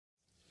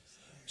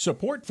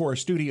Support for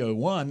Studio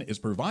One is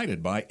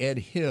provided by Ed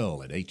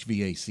Hill at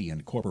HVAC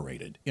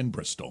Incorporated in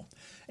Bristol.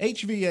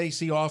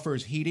 HVAC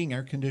offers heating,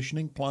 air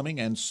conditioning, plumbing,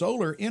 and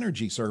solar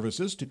energy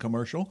services to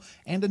commercial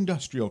and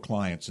industrial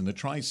clients in the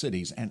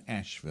Tri-Cities and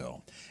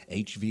Asheville.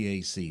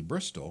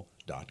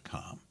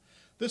 HVACBristol.com.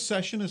 This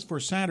session is for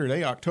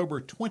Saturday,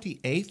 October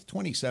 28th,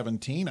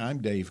 2017.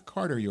 I'm Dave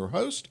Carter, your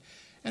host,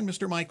 and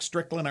Mr. Mike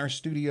Strickland, our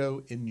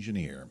studio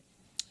engineer.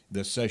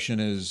 This session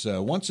is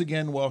once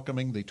again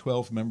welcoming the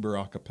 12-member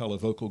a cappella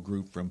vocal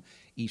group from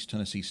East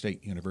Tennessee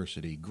State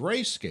University,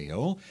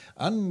 Greyscale,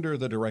 under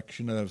the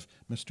direction of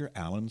Mr.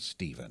 Alan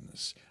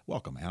Stevens.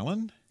 Welcome,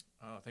 Alan.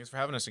 Oh, thanks for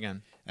having us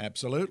again.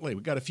 Absolutely.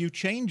 We've got a few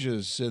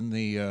changes in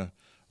the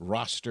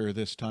roster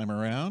this time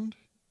around.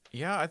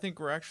 Yeah, I think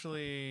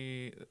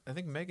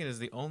Megan is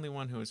the only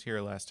one who was here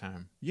last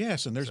time.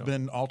 Yes, and there's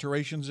been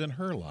alterations in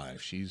her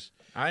life.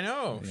 I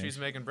know. Yeah. She's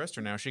Megan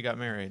Brister now. She got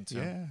married. So.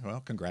 Yeah,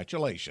 well,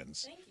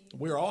 congratulations. Thank you.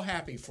 We're all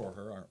happy for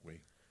her, aren't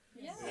we?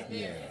 Yes.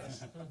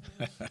 Yes.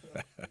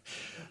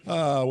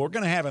 We're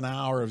going to have an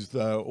hour of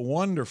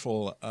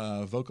wonderful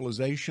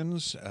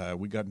vocalizations.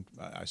 We got,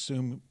 I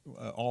assume,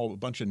 a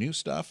bunch of new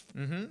stuff.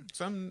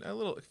 Mm-hmm.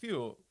 A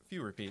few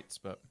repeats,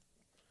 but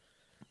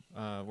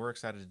we're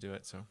excited to do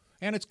it. So.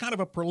 And it's kind of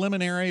a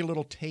preliminary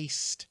little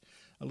taste,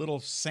 a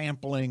little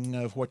sampling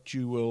of what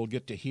you will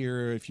get to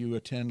hear if you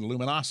attend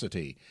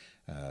Luminosity,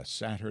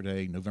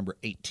 Saturday, November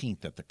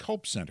 18th at the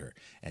Culp Center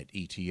at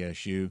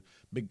ETSU.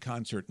 Big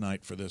concert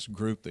night for this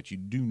group that you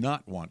do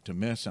not want to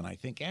miss. And I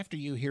think after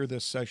you hear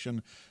this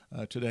session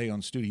today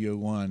on Studio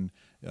One,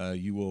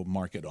 you will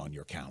mark it on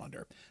your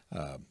calendar.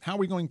 How are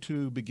we going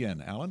to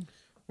begin, Alan?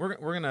 We're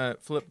going to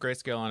flip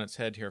Greyscale on its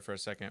head here for a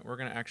second. We're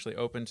going to actually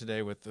open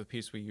today with the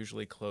piece we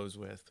usually close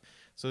with.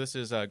 So this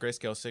is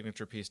Greyscale's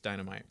signature piece,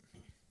 Dynamite.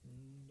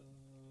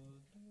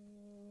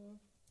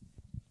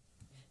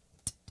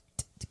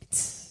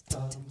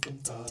 I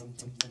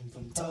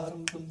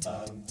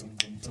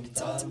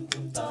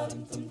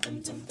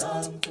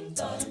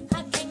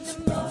came to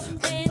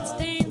move, dance,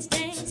 dance,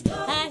 dance.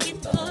 I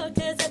hit the floor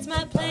 'cause that's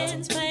my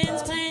plans,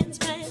 plans, plans,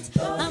 plans.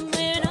 I'm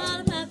wearing all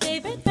of my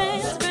favorite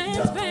brands,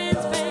 brands,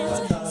 brands,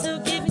 brands. So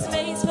give me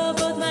space for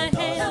both my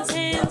hands,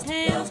 hands,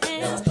 hands,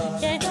 hands.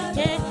 Yeah,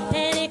 yeah,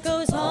 and it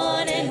goes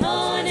on and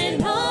on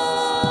and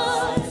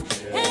on.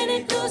 And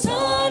it goes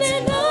on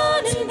and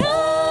on and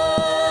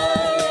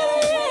on.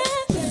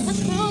 Yeah. I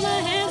throw my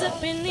hands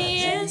up in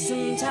the air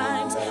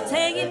sometimes,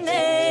 saying,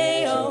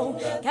 hey, oh,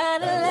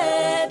 gotta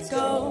let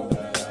go.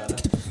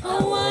 I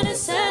wanna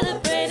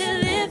celebrate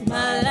and live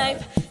my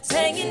life,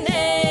 saying,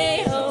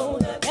 hey, oh,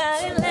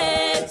 gotta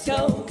let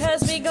go.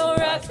 'Cause we gon'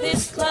 rock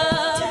this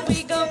club,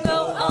 we gon'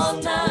 go all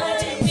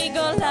night, we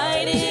gon'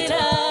 light it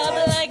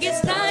up like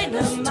it's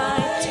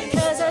dynamite.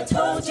 'Cause I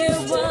told you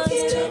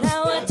once,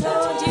 now I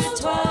told you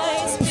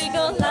twice, we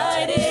gon'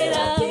 light it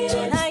up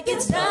like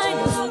it's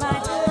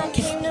dynamite. I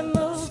came to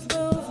move,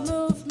 move,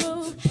 move,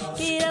 move,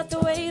 get out the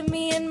way of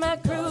me and my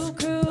crew,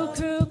 crew,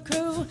 crew,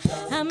 crew.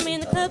 I'm in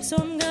the club, so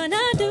I'm gonna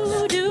do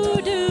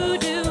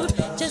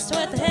just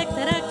what the heck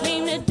that I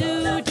came to do.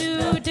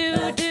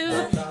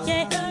 Yeah,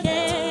 yeah,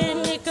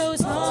 and it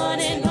goes on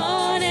and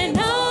on and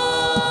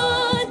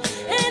on,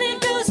 and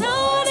it goes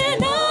on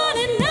and on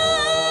and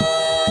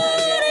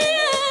on.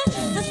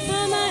 Yeah, I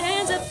throw my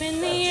hands up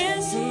in the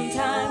air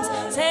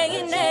sometimes,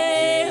 saying,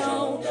 hey,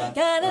 oh,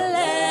 gotta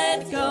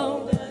let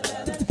go.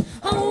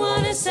 I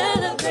wanna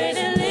celebrate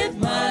and live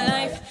my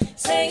life,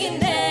 saying,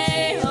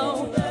 hey,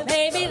 oh,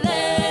 baby,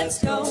 let's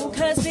go.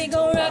 'Cause we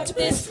gon' rock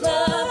this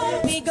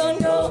club, we gon'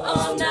 go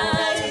all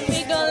night,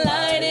 we gon'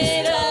 light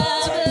it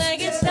up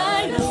like it's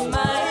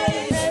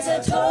dynamite. 'Cause I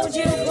told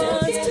you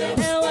once,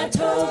 now I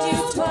told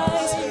you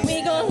twice,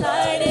 we gon'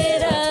 light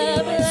it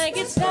up like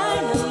it's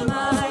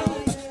dynamite.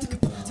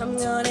 I'm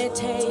gonna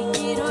take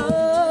it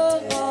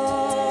all,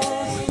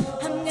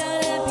 I'm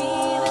gonna be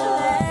the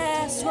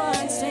last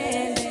one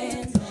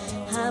standing,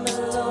 I'm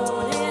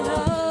alone and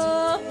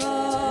all,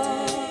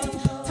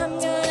 I'm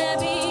gonna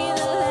be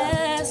the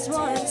last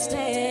one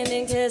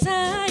standing. 'Cause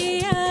I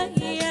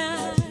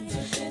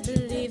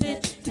believe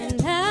it,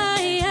 and I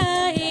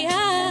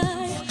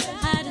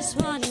just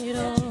want it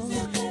all,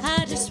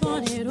 I just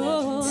want it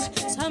all.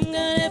 So I'm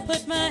gonna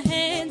put my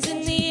hands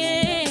in the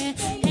air,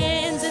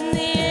 hands in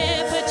the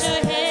air, put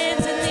your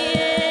hands in the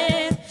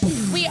air.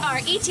 We are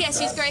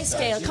ETSU's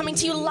Greyscale, coming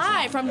to you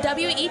live from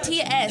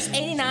WETS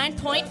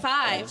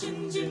 89.5.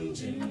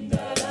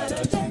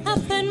 I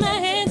put my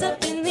hands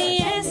up in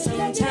the air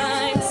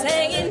sometimes,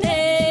 saying,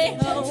 hey,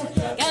 oh,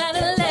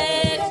 gotta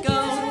let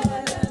go.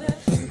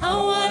 I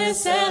wanna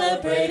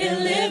celebrate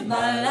and live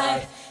my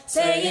life,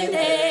 saying,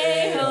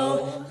 hey,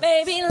 oh,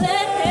 baby,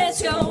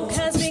 let's go.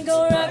 'Cause we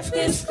gon' rock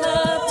this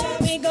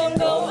club, we gon'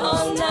 go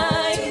all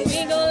night,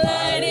 we gon'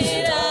 light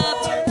it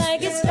up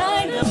like it's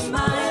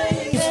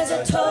dynamite. 'Cause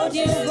I told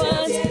you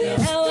once,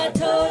 now I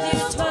told you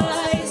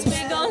twice,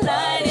 we gon'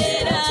 light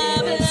it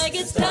up like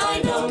it's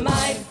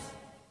dynamite.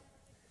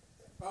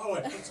 Oh,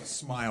 it puts a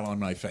smile smile on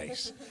my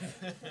face.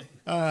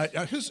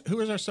 Who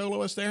is our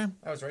soloist there?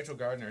 That was Rachel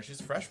Gardner. She's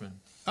a freshman.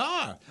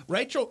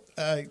 Rachel,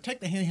 take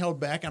the handheld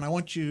back, and I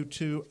want you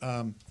to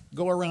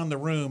go around the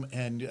room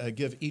and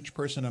give each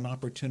person an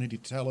opportunity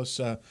to tell us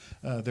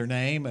their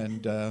name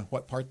and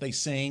what part they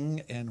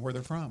sing and where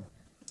they're from.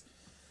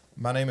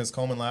 My name is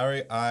Coleman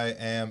Lowry. I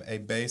am a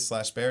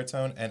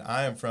bass/baritone, and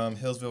I am from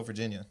Hillsville,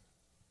 Virginia.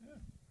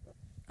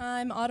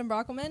 I'm Autumn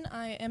Brockelman.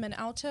 I am an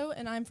alto,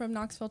 and I'm from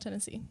Knoxville,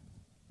 Tennessee.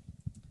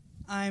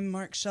 I'm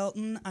Mark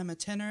Shelton. I'm a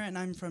tenor, and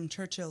I'm from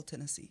Churchill,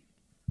 Tennessee.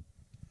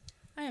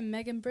 I am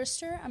Megan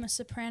Brister. I'm a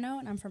soprano,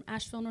 and I'm from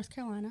Asheville, North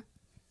Carolina.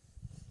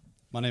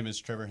 My name is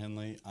Trevor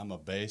Henley. I'm a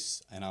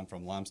bass, and I'm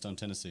from Limestone,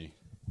 Tennessee.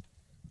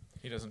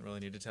 He doesn't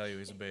really need to tell you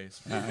he's a bass.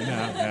 I know,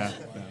 yeah.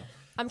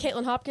 I'm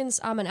Caitlin Hopkins.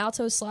 I'm an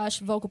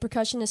alto/vocal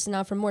percussionist, and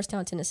I'm from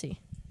Morristown, Tennessee.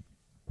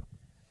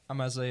 I'm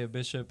Isaiah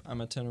Bishop.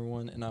 I'm a tenor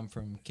one, and I'm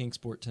from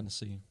Kingsport,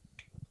 Tennessee.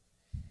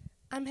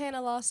 I'm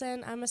Hannah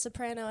Lawson. I'm a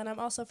soprano, and I'm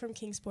also from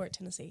Kingsport,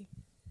 Tennessee.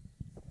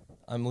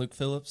 I'm Luke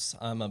Phillips.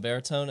 I'm a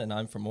baritone, and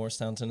I'm from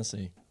Morristown,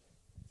 Tennessee.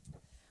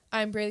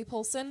 I'm Brady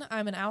Polson.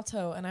 I'm an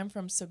alto, and I'm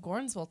from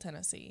Sigornsville,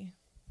 Tennessee.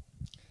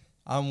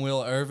 I'm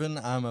Will Irvin.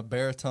 I'm a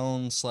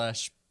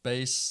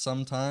baritone/bass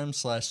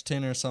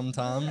sometimes/tenor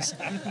sometimes,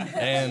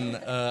 and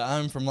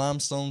I'm from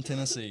Limestone,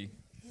 Tennessee.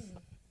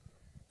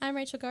 I'm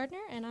Rachel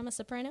Gardner, and I'm a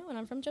soprano, and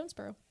I'm from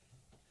Jonesboro.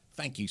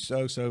 Thank you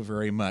so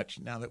very much.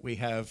 Now that we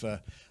have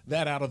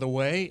that out of the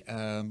way,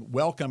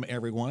 welcome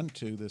everyone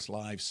to this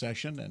live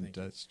session, and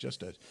it's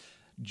just a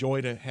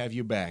joy to have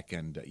you back.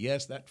 And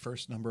yes, that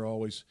first number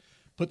always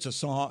puts a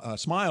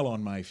smile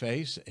on my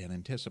face in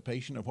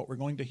anticipation of what we're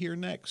going to hear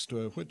next,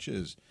 which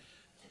is...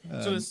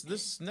 So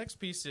this next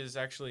piece is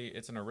actually,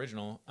 it's an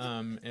original.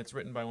 It's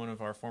written by one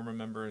of our former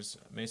members,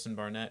 Mason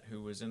Barnett,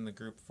 who was in the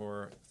group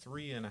for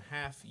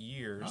 3.5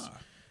 years.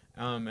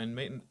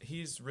 And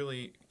he's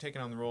really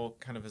taken on the role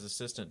kind of as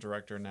assistant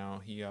director now.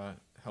 He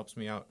helps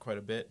me out quite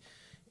a bit.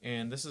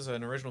 And this is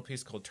an original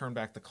piece called Turn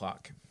Back the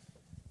Clock.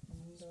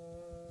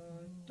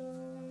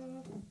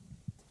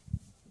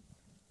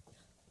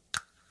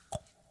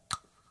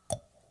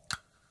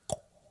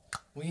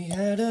 We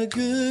had a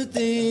good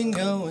thing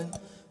going.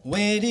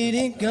 Where did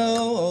it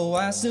go? Oh,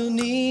 I still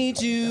need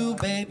you,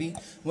 baby,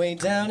 way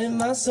down in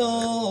my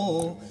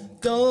soul.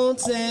 Don't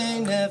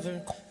say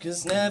never,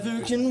 'cause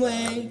never can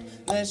wait.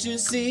 Let's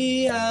just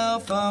see how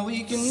far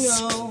we can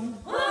go.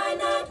 Why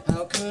not?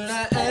 How could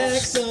I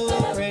act so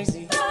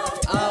crazy?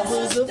 I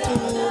was a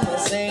fool, my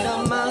state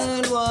of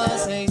mind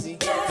was hazy,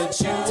 but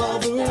you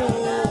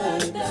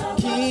overruled.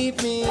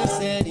 Keep me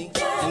steady,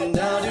 and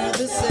I'll do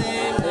the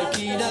same. The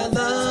key to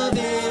love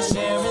is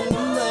sharing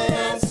the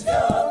lanes.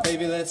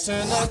 Baby, let's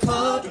turn the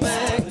clock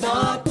back,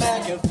 not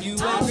back a few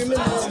angry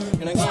minutes.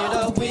 Can I get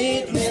a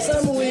witness?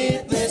 I'm a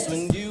witness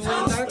when you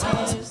and I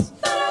kiss.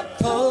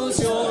 Close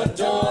your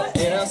door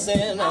and I'll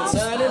stand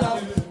outside and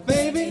out.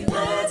 Baby,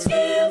 let's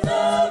give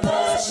love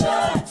a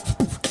shot.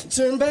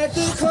 Turn back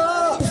the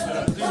clock.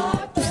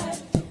 Clock back,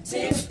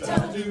 tick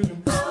tock.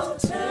 I'll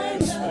turn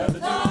the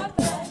clock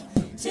back,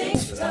 tick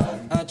tock.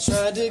 I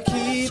tried to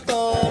keep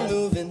on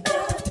moving.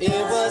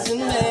 It wasn't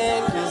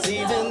meant, 'cause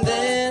even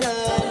then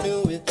I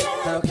knew it.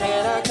 How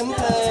can I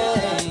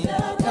complain?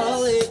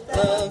 Call it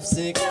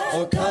lovesick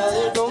or call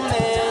it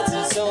romance.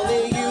 It's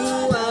only you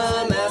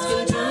I'm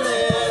asking to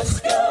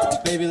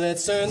dance. Baby,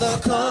 let's turn the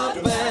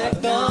clock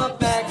back, not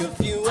back a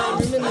few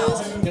angry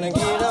minutes. Can I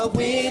get a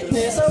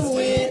witness? I'm a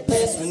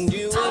witness when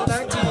you and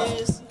I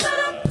kiss.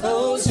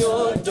 Close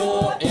your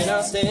door and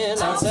I'll stand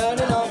outside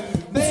and on.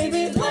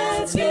 Baby,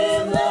 let's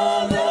give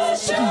love a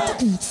shot.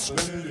 Turn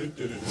it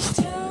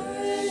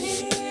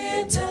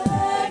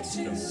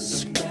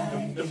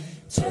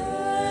back to night.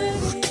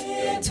 Turn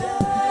it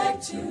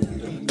back to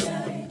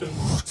night.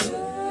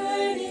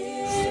 Turn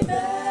it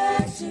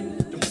back to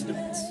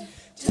night.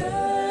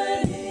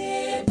 Turn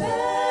it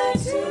back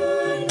to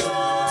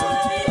night.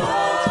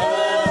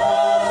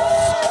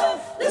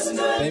 Listen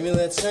to it. Baby,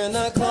 let's turn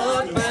the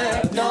clock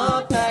back,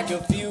 not back a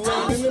few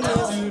angry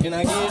minutes. Can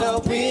I get a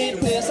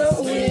witness?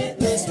 A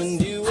witness when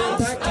you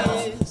and I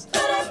kiss.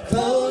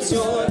 Close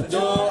your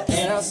door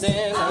and I'll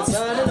stand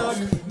outside and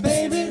on.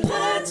 Baby,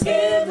 let's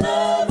give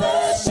love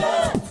a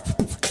shot.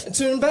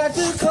 turn back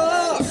the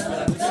clock.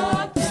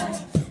 Clock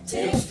back,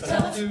 tick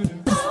tock.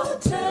 I'll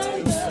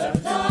turn the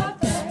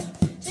clock back,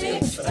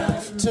 tick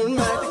tock. Turn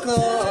back the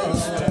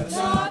clock.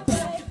 Clock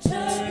back,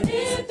 turn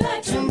it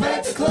back. Turn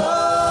back the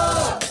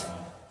clock.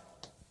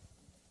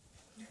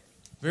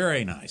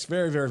 Very nice.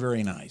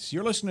 Very nice.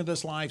 You're listening to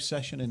this live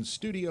session in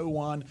Studio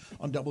One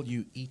on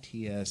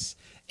WETS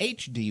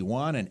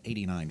HD1 and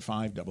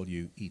 89.5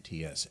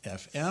 WETS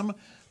FM.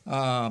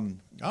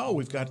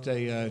 We've got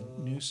a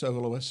new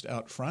soloist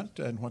out front.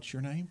 And what's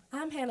your name?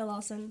 I'm Hannah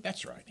Lawson.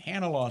 That's right,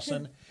 Hannah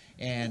Lawson.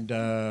 And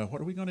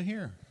what are we going to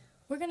hear?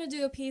 We're going to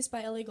do a piece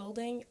by Ellie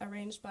Goulding,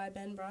 arranged by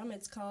Ben Brum.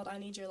 It's called I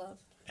Need Your Love.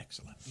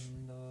 Excellent.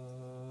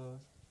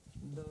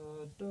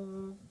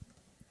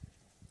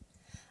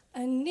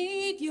 I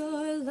need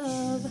your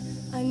love,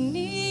 I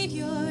need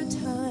your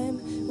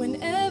time. When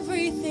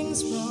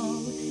everything's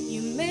wrong,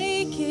 you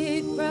make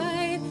it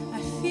right.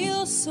 I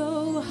feel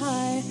so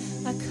high,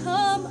 I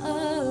come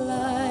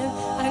alive.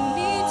 I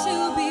need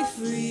to be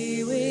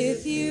free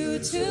with you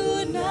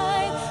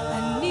tonight.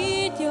 I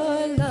need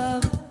your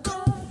love.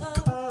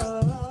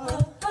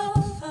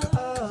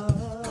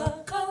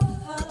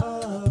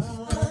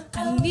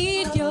 I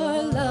need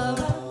your love.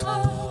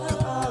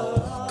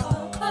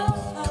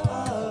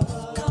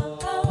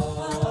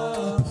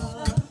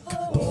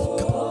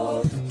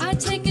 I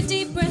take a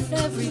deep breath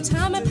every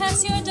time I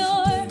pass your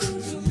door.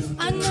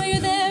 I know you're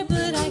there,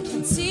 but I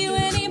can't see you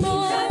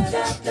anymore.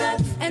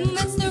 And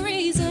that's the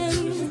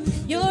reason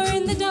you're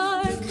in the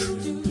dark.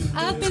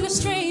 I've been a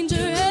stranger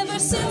ever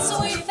since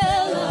we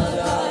fell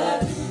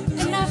apart.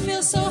 And I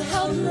feel so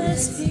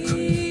helpless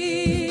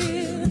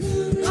here.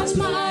 Watch,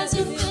 my eyes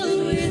are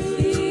filled with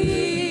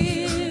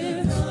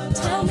fear.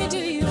 Tell me, do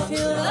you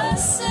feel the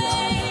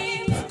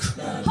same?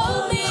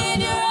 Hold me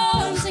in your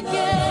arms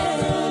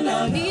again.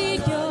 I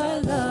need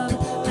your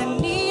love, I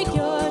need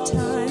your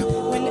time.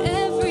 When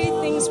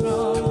everything's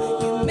wrong,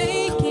 you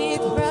make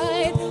it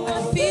right.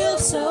 I feel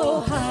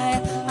so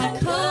high, I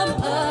come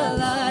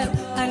alive.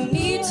 I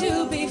need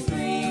to be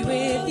free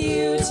with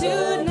you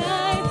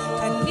tonight.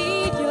 I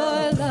need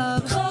your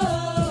love.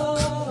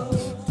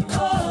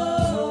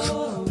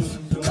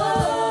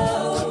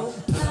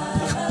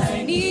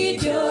 I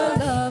need your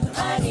love.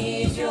 I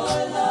need your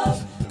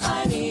love.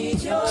 I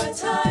need your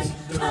time.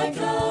 I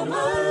come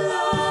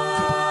alive.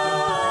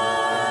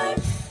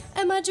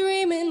 Am I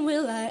dreaming?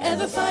 Will I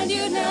ever find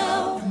you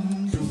now?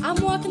 I'm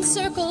walking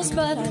circles,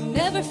 but I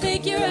never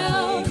figure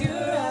out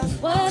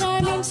what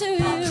I mean to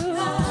you.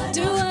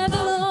 Do I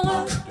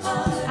belong?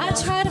 I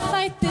try to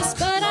fight this,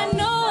 but I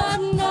know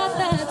I'm not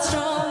that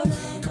strong.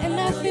 And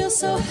I feel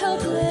so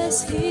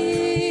helpless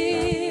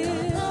here.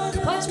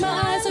 Watch, my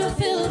eyes are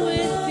filled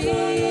with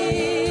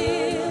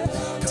fear.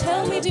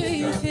 Tell me, do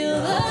you feel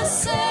the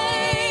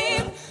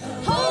same?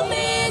 Hold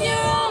me in your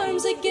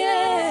arms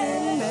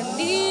again. I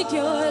need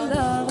your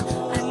love,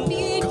 I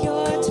need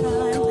your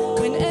time.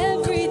 When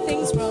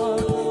everything's wrong,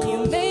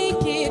 you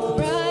make it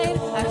right.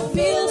 I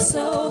feel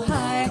so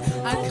high,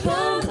 I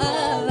come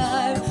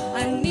alive.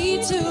 I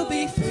need to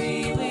be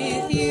free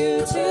with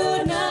you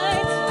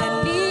tonight.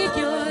 I need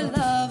your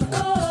love.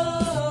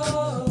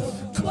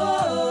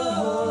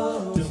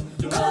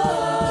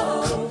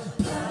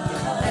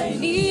 I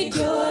need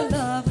your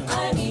love.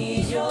 I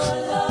need your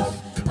love.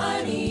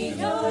 I need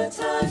your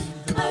time.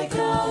 I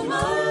come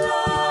alive.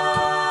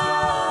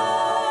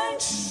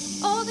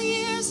 All the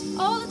years,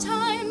 all the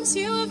times,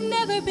 you have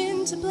never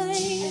been to blame.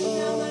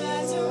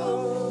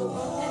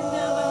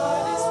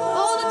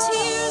 All the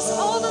tears,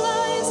 all the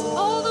lies,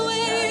 all the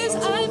ways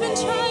I've been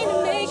trying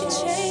to make a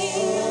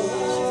change.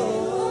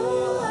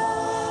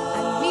 I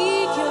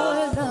need your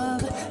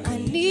love, I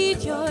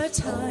need your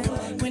time.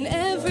 When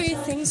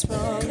everything's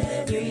wrong,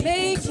 you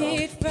make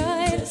it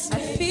right. I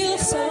feel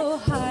so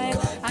high,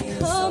 I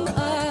come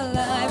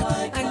alive.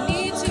 I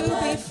need to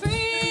be free.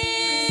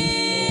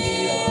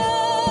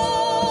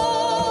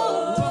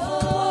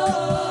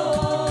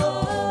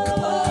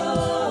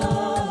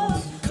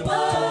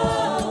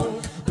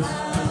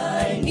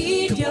 I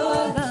need your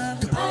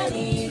love, I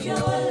need your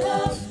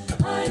love.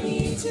 I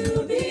need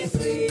to be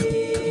free.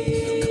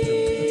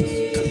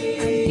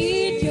 I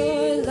need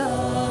your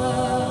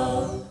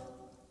love.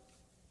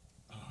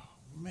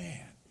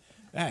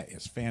 That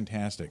is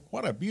fantastic.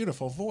 What a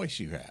beautiful voice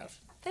you have.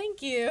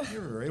 Thank you.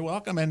 You're very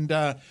welcome. And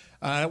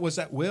was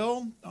that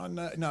Will on?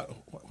 No,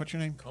 what's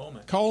your name?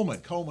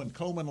 Coleman.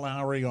 Coleman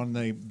Lowry on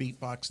the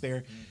beatbox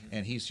there,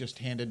 and he's just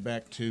handed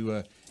back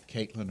to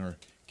Caitlin or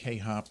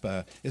K-Hop.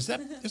 Is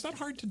that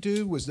hard to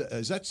do? Is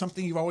that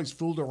something you've always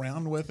fooled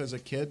around with as a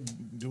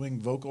kid, doing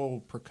vocal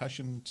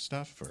percussion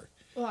stuff? Or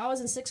Well, I was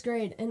in 6th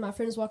grade, and my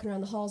friend was walking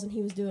around the halls, and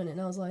he was doing it,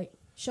 and I was like,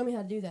 show me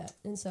how to do that.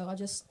 And so I've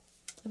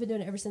been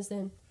doing it ever since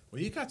then.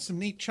 well, you got some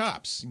neat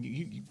chops,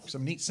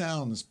 some neat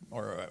sounds,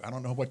 or I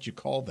don't know what you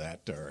call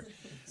that, or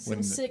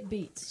Some sick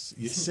beats.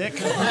 You sick?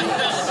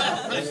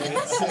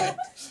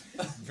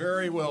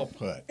 Very well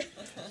put.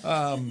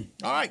 All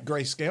right,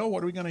 Greyscale,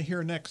 what are we going to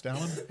hear next,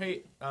 Alan?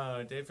 Hey,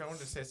 Dave, I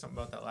wanted to say something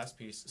about that last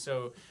piece.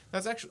 So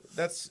that's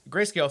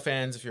Greyscale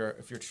fans. If you're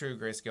true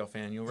Greyscale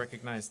fan, you'll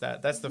recognize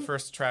that. That's the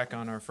first track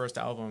on our first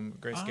album,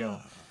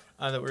 Greyscale,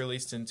 that we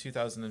released in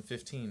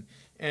 2015.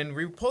 And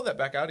we pulled that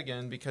back out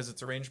again because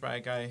it's arranged by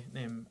a guy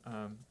named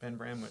Ben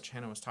Bram, which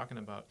Hannah was talking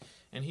about.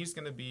 And he's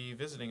going to be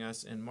visiting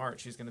us in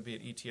March. He's going to be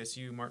at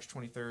ETSU March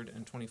 23rd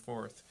and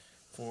 24th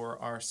for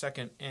our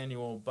second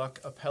annual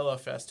Buck Apella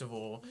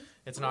Festival.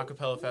 It's an a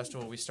cappella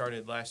festival we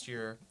started last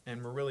year,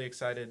 and we're really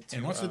excited to...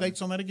 And what's the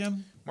dates on that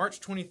again? March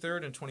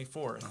 23rd and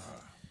 24th.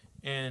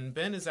 And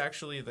Ben is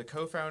actually the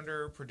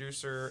co-founder,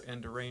 producer,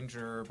 and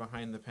arranger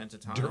behind the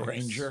Pentatonics.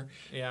 Arranger?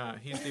 Yeah,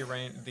 he's the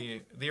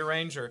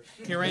arranger.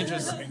 He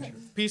arranges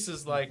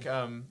pieces like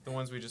the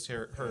ones we just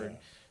heard.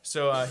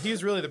 So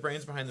he's really the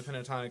brains behind the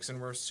Pentatonics,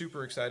 and we're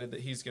super excited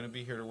that he's going to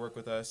be here to work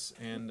with us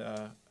and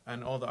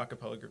all the a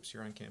cappella groups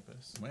here on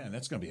campus. Man,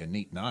 that's going to be a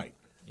neat night.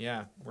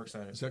 Yeah, we're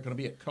excited. Is that going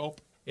to be at Culp?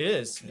 It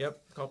is.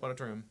 Yep, Culp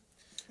Auditorium.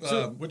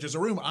 which is a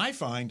room I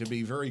find to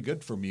be very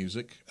good for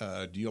music.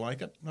 Do you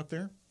like it up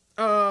there?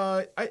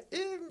 I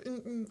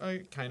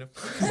kind of.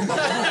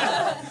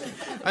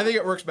 I think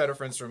it works better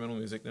for instrumental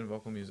music than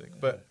vocal music,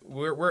 but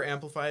we're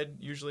amplified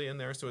usually in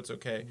there, so it's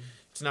okay.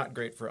 It's not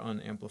great for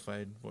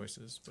unamplified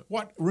voices. But.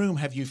 What room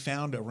have you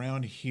found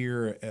around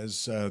here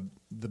as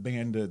the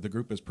band, the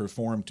group has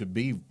performed to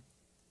be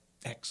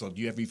excellent?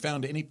 Have you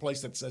found any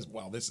place that says,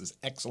 wow, this is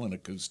excellent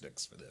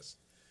acoustics for this?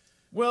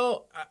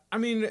 Well, I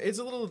mean, it's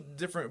a little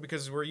different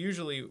because we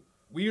usually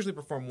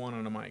perform one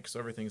on a mic, so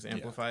everything's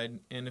amplified.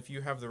 Yeah. And if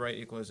you have the right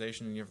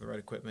equalization and you have the right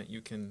equipment,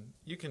 you can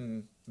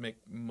make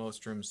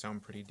most rooms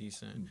sound pretty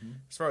decent. Mm-hmm.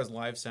 As far as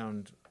live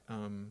sound,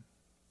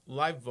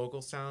 live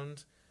vocal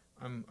sound,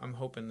 I'm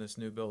hoping this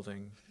new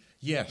building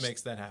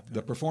makes that happen.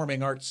 The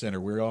Performing Arts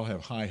Center, we all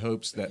have high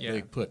hopes that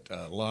they put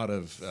a lot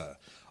of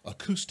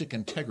acoustic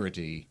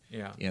integrity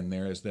in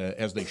there as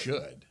they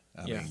should.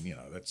 I mean,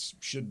 that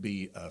should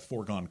be a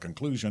foregone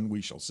conclusion.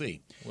 We shall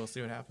see. We'll see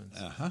what happens.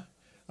 Uh-huh.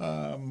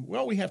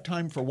 Well, we have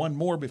time for one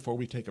more before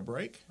we take a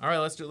break. All right,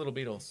 let's do Little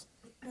Beatles.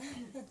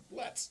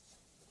 Let's.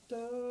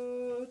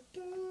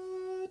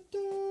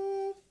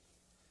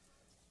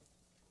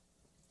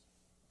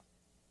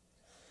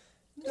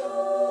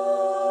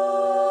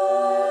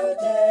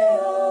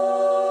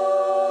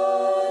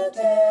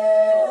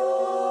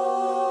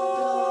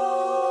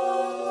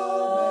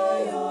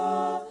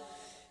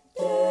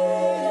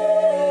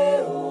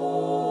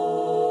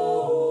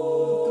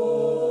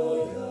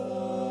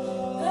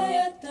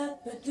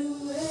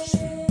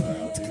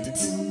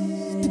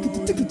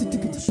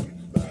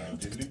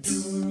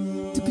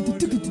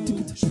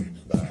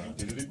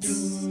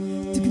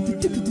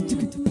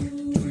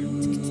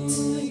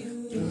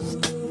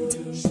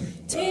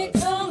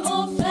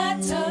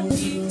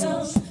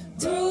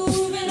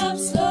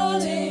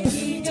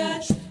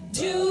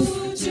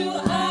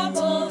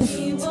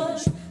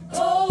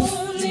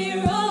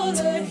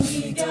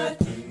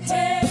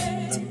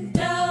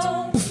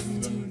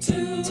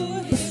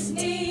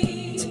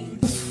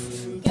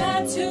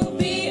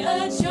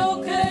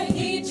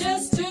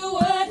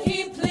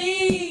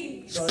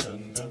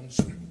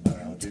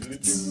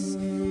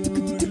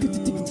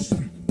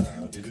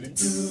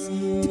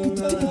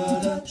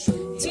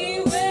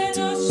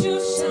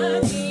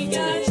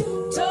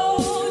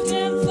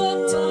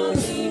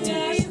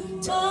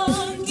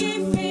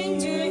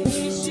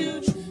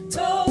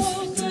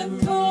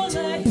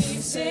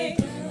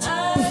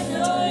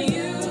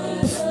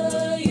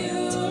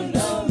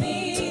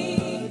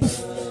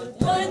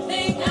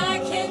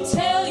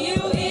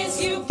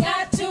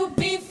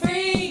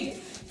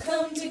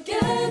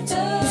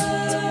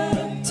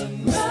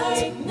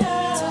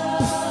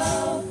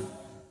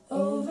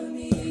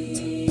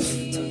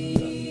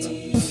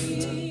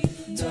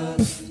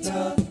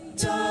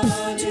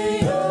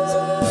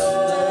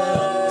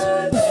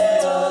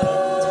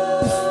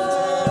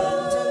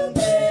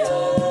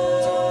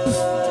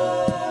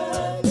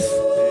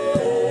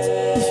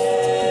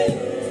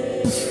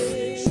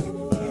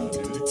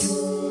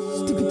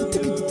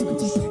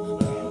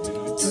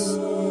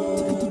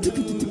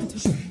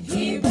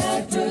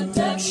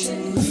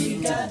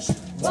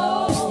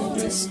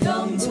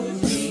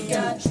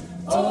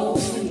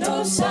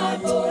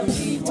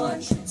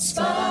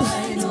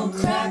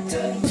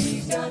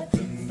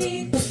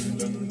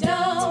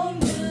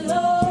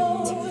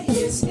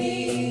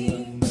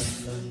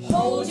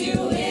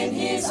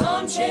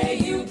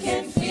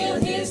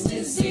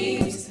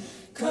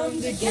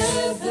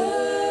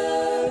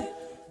 Together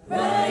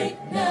right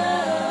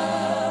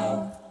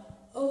now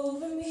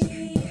over me.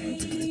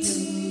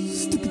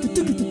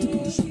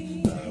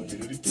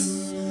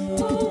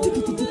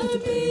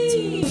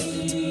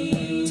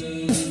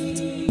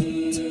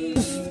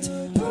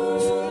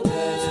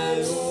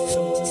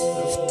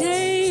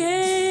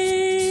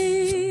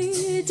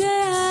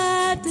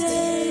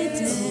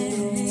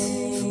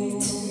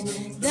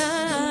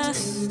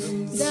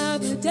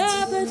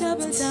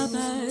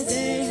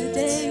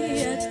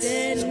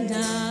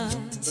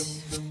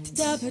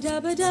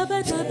 Dabba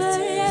dabba dabba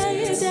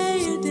yeah day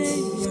you do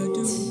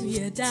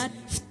ya da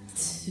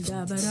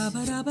dabba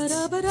dabba dabba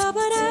dabba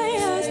dabba day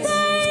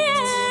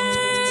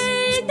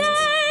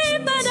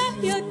ba da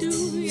you do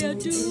ya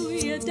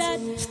da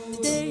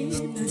day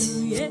do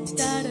ya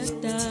da da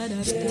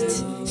da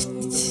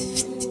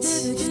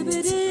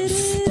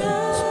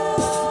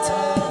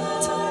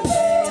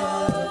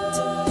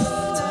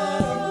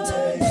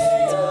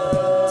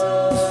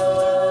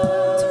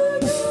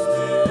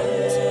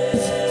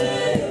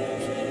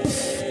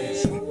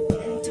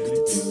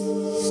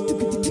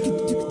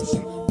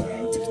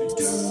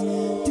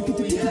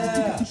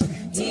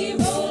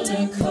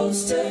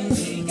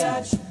he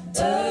got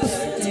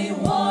early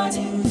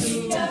warning,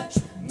 he got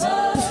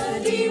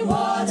muddy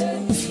water,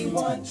 he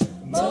want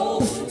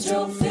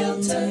mojo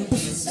filter, he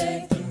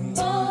say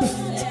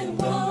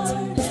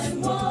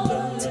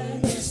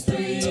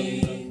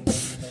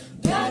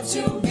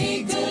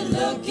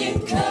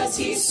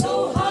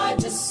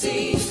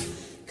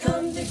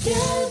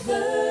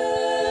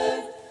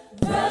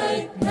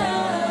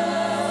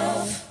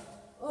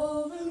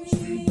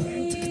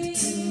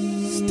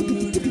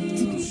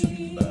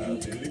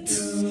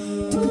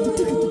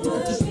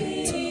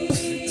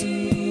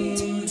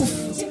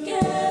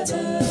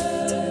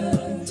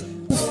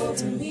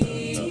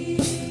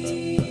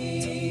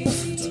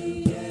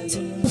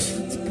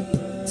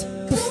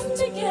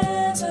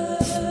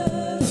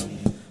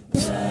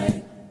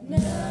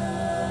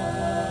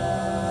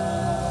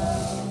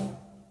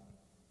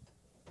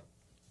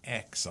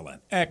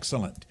Excellent,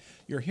 excellent.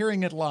 You're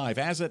hearing it live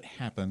as it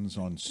happens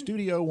on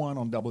Studio One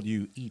on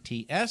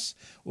WETS.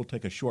 We'll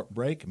take a short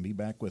break and be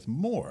back with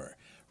more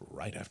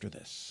right after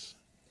this.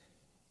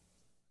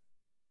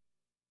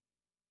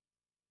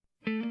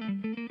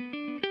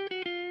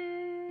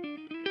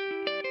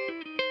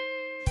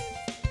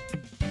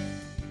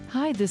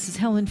 Hi, this is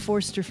Helen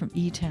Forster from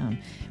E-Town.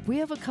 We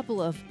have a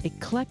couple of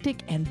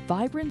eclectic and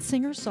vibrant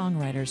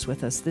singer-songwriters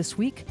with us this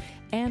week,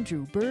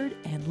 Andrew Bird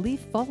and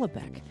Leif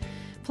Vollebeck.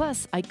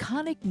 Plus,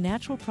 iconic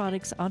natural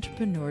products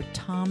entrepreneur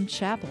Tom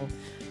Chappell,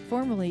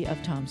 formerly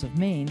of Tom's of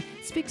Maine,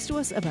 speaks to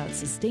us about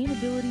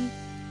sustainability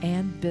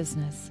and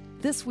business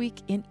this week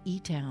in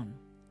E-Town.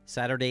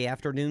 Saturday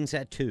afternoons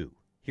at 2.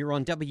 Here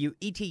on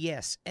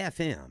WETS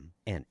FM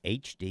and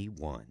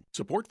HD1.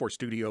 Support for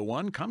Studio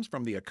One comes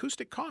from the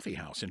Acoustic Coffee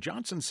House in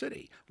Johnson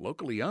City.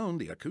 Locally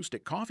owned, the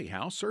Acoustic Coffee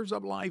House serves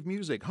up live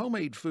music,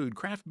 homemade food,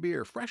 craft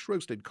beer, fresh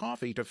roasted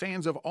coffee to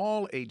fans of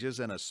all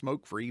ages in a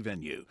smoke-free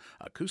venue.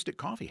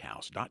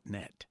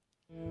 AcousticCoffeehouse.net.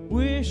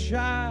 Wish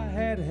I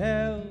had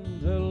held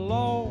her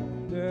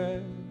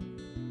longer.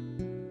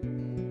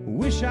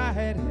 Wish I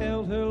had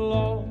held her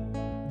longer.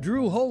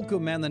 Drew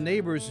Holcomb and the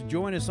Neighbors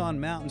join us on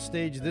Mountain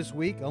Stage this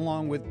week,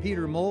 along with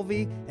Peter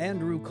Mulvey,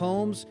 Andrew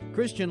Combs,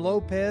 Christian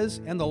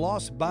Lopez, and the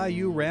Lost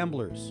Bayou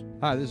Ramblers.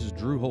 Hi, this is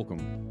Drew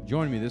Holcomb.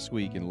 Join me this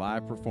week in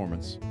live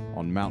performance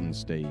on Mountain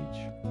Stage.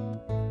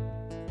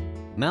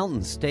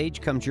 Mountain Stage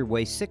comes your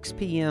way 6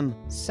 p.m.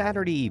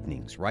 Saturday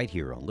evenings right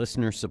here on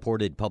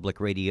listener-supported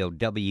public radio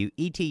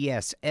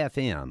WETS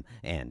FM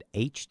and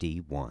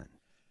HD1.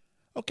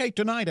 Okay,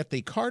 tonight at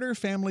the Carter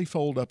Family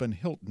Fold-Up in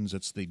Hilton's,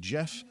 it's the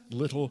Jeff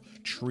Little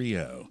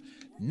Trio.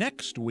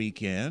 Next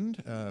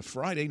weekend,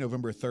 Friday,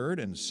 November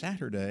 3rd, and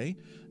Saturday,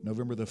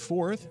 November the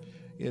 4th,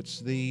 it's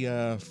the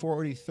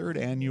 43rd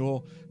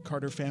Annual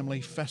Carter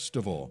Family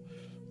Festival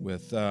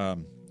with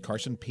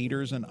Carson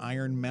Peters and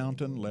Iron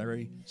Mountain,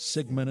 Larry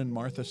Sigmund and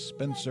Martha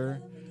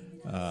Spencer,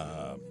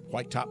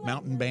 White Top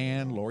Mountain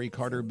Band, Lori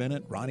Carter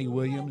Bennett, Ronnie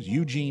Williams,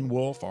 Eugene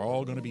Wolf are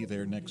all going to be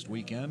there next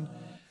weekend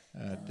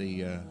at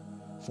the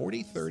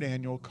 43rd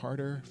Annual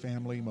Carter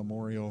Family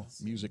Memorial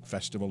Music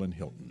Festival in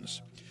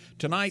Hilton's.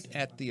 Tonight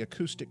at the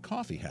Acoustic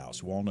Coffee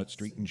House, Walnut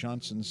Street in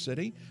Johnson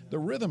City, the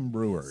Rhythm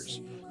Brewers.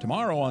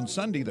 Tomorrow on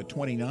Sunday the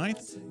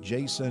 29th,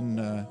 Jason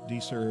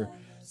Diesler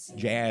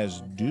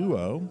Jazz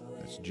Duo,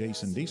 that's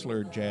Jason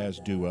Diesler Jazz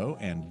Duo,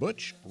 and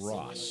Butch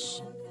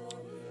Ross.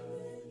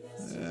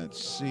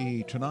 Let's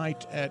see,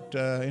 tonight at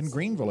in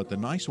Greenville at the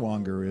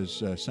Nicewanger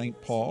is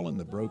St. Paul and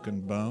the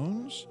Broken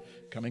Bones.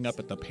 Coming up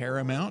at the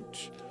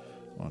Paramount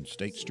on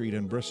State Street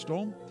in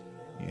Bristol,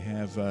 you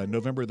have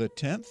November the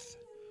 10th,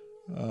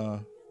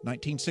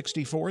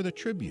 1964, The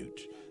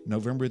Tribute.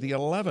 November the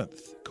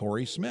 11th,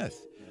 Corey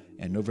Smith.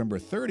 And November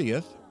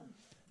 30th,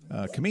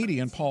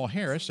 comedian Paul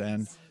Harris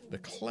and the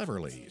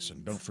Cleverleys.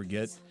 And don't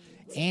forget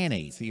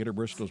Annie, Theater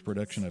Bristol's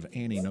production of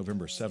Annie,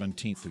 November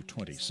 17th through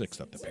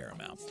 26th at the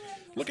Paramount.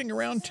 Looking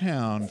around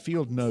town,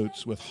 field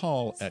notes with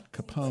Hall at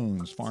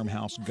Capone's,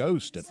 Farmhouse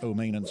Ghost at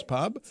O'Mainan's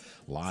Pub,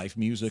 live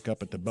music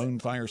up at the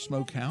Bonefire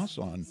Smokehouse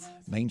on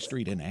Main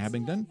Street in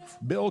Abingdon,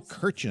 Bill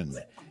Kirchen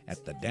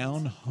at the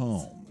Down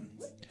Home,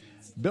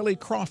 Billy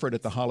Crawford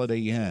at the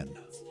Holiday Inn,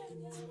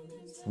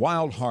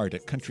 Wild Heart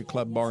at Country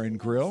Club Bar and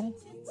Grill,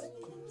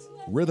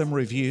 Rhythm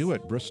Review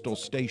at Bristol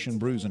Station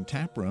Brews and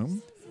Tap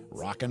Room,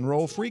 Rock and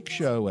Roll Freak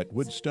Show at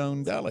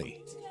Woodstone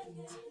Deli.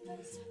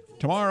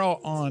 Tomorrow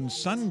on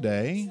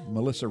Sunday,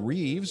 Melissa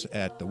Reeves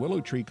at the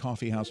Willow Tree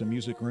Coffee House and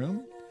Music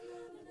Room,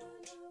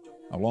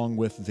 along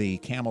with the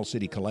Camel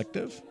City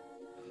Collective,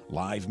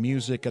 live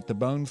music at the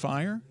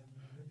Bonefire,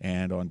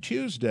 and on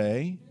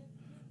Tuesday,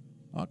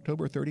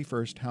 October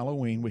 31st,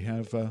 Halloween, we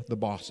have the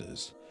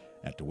Bosses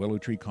at the Willow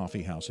Tree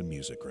Coffee House and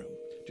Music Room.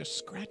 Just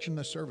scratching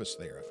the surface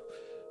there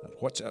of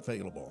what's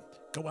available.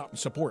 Go out and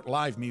support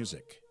live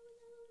music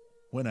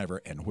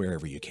whenever and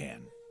wherever you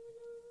can.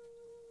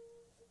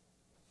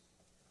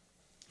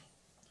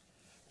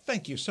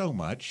 Thank you so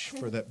much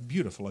for that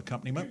beautiful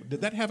accompaniment.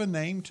 Did that have a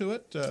name to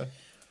it?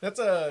 It's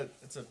a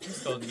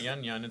piece called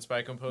Yun Yun. It's by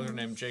a composer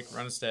named Jake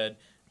Runestad.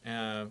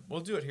 We'll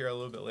do it here a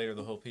little bit later,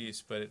 the whole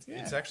piece, but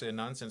it's actually a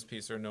nonsense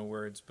piece. There are no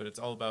words, but it's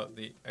all about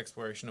the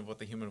exploration of what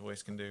the human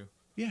voice can do.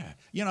 Yeah.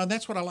 You know,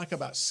 that's what I like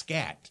about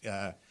scat.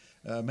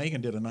 Megan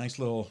did a nice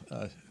little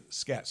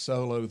scat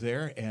solo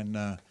there, and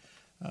I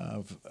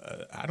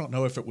don't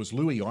know if it was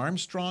Louis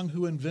Armstrong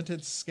who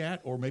invented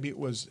scat, or maybe it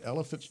was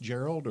Ella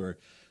Fitzgerald, or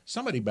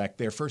somebody back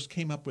there first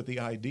came up with the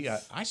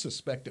idea. I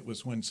suspect it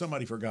was when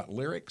somebody forgot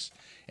lyrics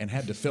and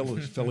had to fill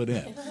it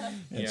in.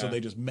 And so they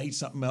just made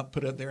something up,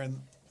 put it there,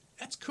 and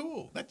that's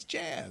cool. That's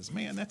jazz,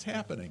 man. That's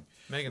happening.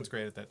 Megan's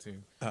great at that,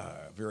 too.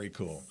 Very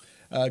cool.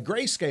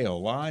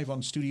 Greyscale live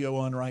on Studio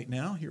One right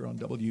now here on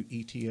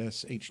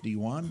WETS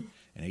HD1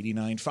 and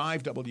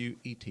 89.5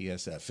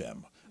 WETS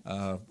FM.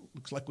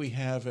 Looks like we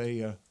have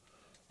a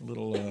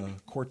little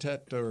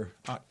quartet or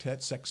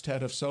octet,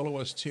 sextet of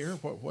soloists here.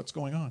 What's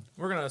going on?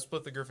 We're going to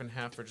split the group in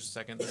half for just a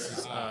second. This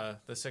is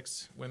the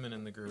 6 women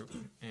in the group,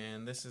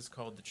 and this is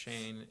called The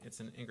Chain. It's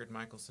an Ingrid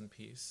Michaelson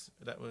piece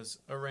that was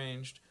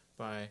arranged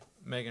by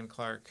Megan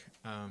Clark,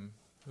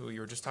 who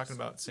you were just talking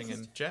about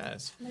singing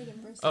jazz. Megan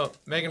Brister. Oh,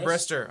 Megan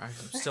Brister. I'm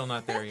still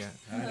not there yet.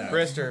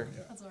 Brister.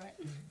 That's all right.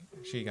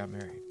 She got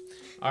married.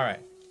 All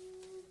right.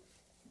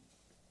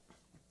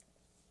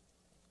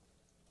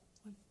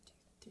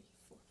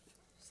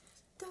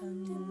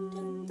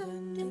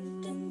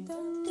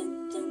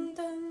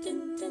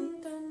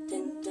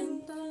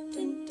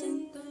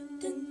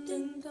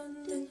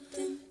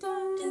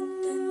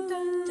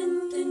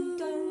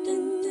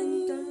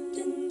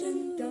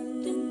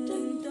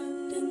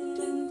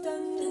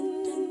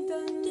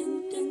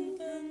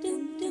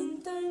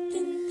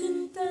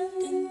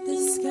 The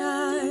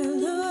sky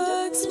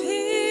looks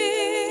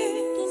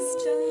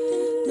pierced,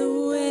 the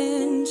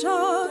wind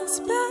talks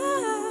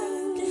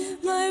back,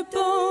 my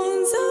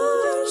bones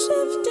are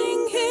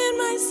shifting in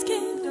my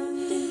skin,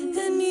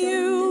 and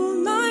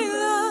you, my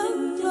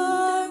love,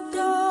 are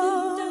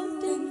gone.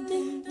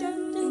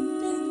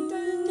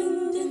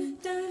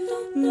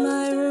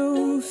 My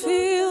room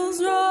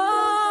feels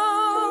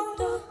wrong,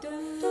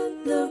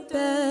 the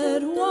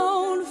bed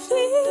won't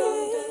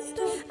fit,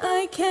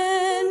 I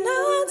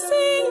cannot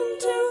seem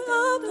to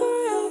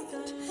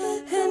operate,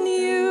 and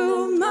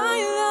you, my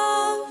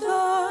love,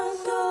 are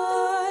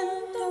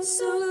gone.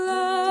 So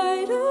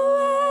glide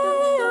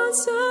away on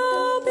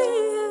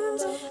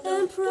Sobians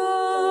and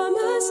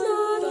promise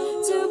not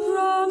to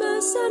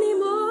promise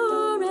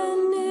anymore.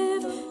 And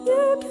if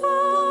you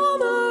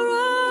come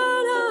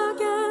around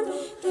again,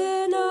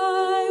 then I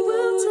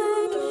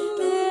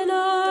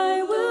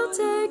will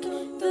take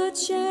the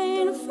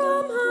chain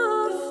from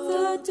off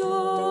the door.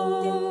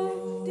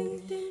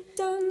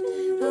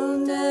 I'll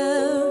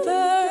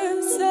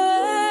never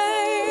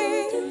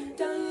say,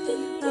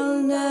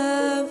 I'll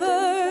never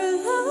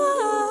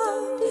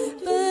love,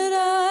 but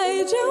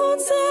I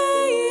don't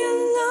say a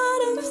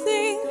lot of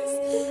things,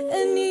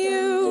 and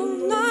you,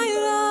 my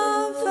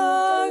love,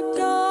 are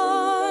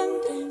gone.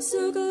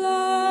 So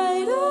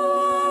glide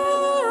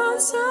away on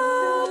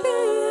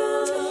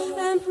Sobians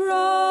and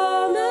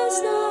promise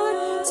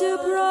not to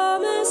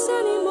promise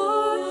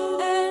anymore.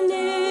 And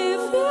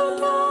if you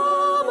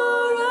come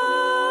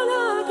around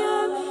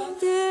again,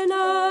 then I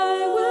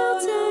will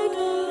take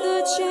the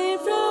chain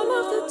from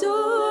off the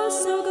door.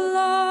 So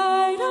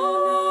glide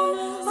away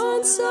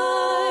on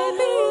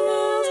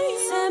Sobians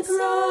and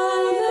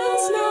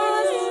promise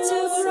not to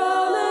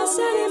promise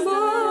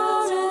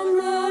anymore. And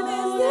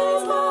if you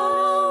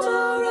come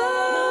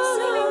around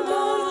again,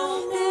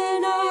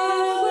 then I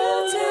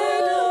will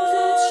take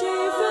the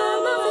chain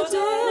from off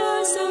the door.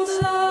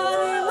 So glide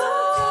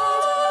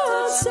away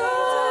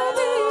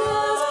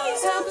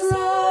on Sobians and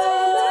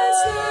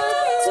promise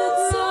not to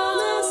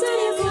promise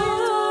anymore.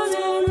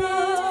 And if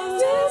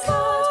you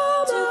come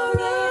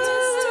around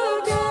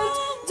again,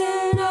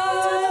 then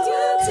I will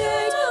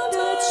take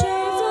the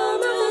chain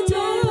from off the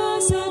door.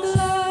 So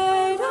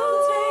glide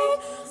away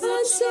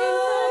on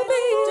Sobians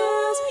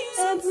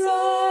and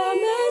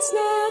promise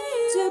not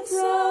to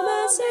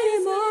promise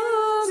anymore.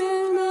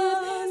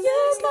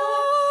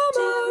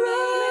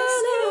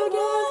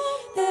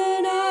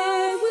 And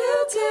if you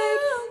come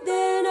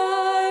around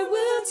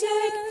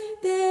again,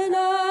 then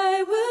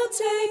I will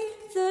take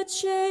the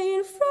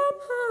chain from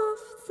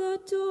off the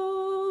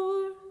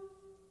door.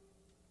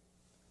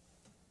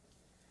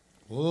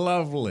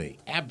 Lovely.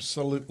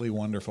 Absolutely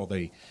wonderful.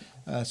 The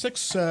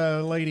six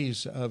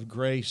ladies of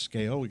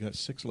Greyscale. We got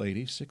 6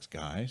 ladies, 6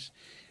 guys.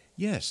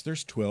 Yes,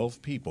 there's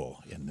 12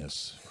 people in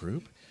this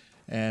group.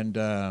 And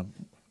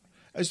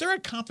is there a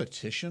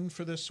competition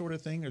for this sort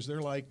of thing? Is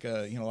there like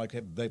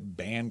the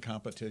band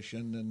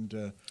competition?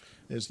 And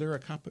is there a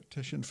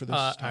competition for this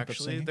type of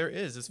Actually, singing? there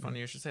is. It's funny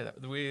you should say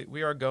that.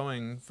 We are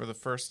going for the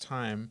first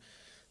time.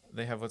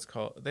 They have what's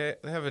called they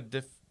have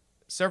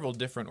several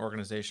different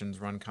organizations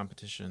run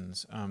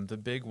competitions. The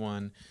big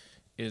one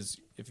is,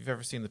 if you've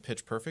ever seen the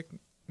Pitch Perfect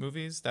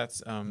movies, that's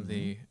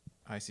the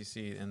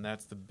ICC, and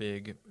that's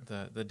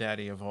the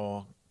daddy of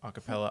all a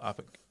cappella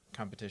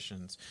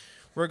competitions.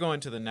 We're going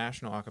to the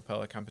National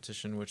Acapella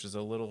Competition, which is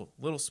a little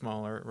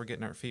smaller. We're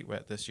getting our feet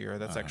wet this year.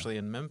 That's actually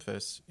in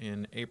Memphis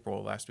in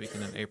April, last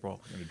weekend in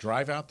April. Going to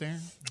drive out there?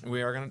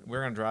 We're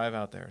gonna drive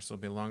out there, so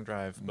it'll be a long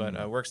drive.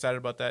 But we're excited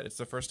about that. It's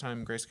the first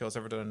time Greyscale's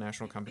ever done a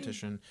national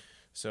competition,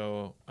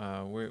 so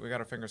we got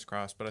our fingers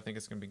crossed. But I think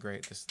it's gonna be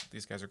great.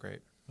 These guys are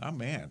great. Oh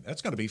man,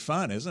 that's going to be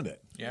fun, isn't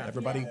it? Yeah.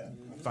 Everybody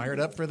fired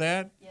up for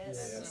that?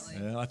 Yes.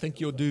 Well, I think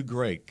you'll do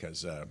great,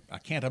 because I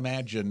can't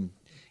imagine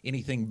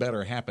anything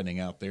better happening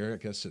out there. I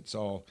guess it's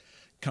all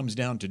comes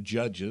down to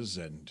judges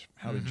and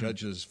how the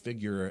judges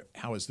figure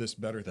how is this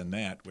better than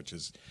that, which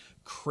is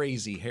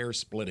crazy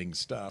hair-splitting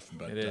stuff.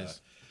 But it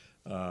is.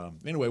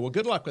 Anyway, well,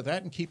 good luck with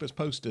that, and keep us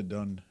posted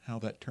on how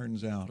that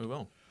turns out. We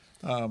will.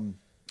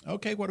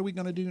 Okay, what are we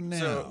going to do now?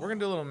 So we're going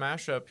to do a little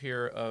mashup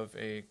here of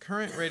a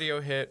current radio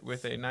hit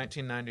with a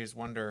 1990s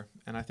wonder,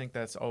 and I think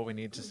that's all we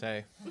need to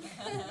say.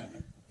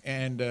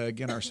 And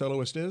again, our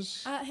soloist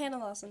is? Hannah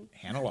Lawson.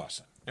 Hannah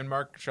Lawson. And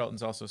Mark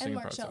Shelton's also singing And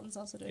Mark part solo. Shelton's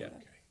also doing it.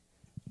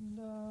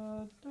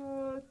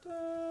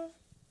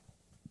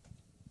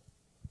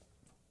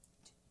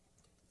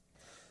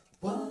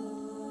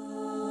 What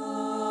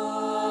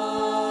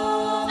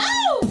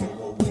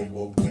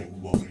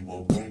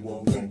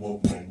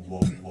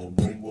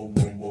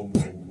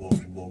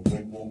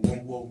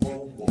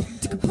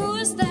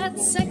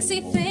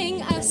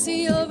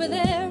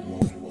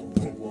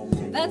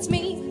That's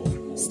me,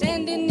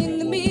 standing in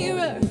the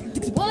mirror.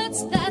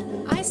 What's that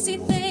icy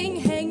thing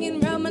hanging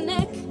round my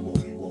neck?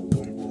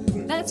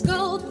 That's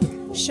gold,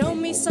 show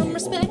me some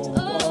respect.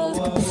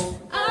 Oh,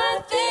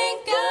 I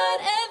thank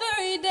God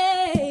every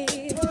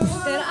day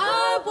that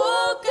I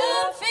woke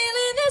up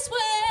feeling this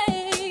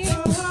way.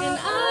 And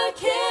I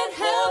can't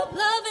help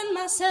loving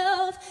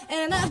myself,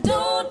 and I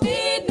don't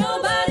need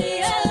nobody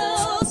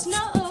else.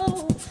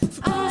 No,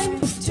 I'm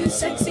too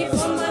sexy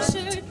for my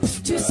shirt,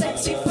 too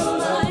sexy for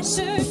my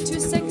shirt, too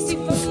sexy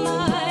for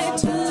my,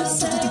 too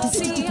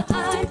sexy.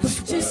 I'm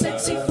too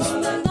sexy for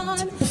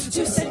Milan,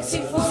 too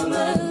sexy for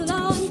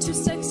Milan, too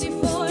sexy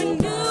for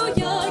New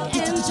York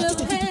and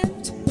Japan.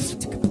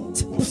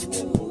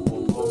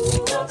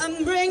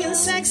 I'm bringing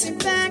sexy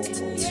back.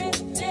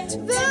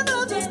 Them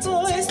other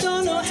boys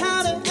don't know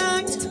how to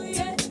act.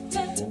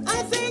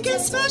 I think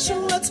it's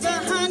special what's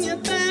behind your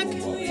back.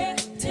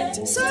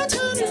 So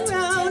turn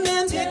around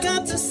and pick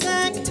up the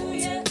slack.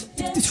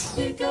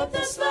 Pick up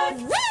the slack.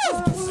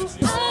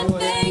 I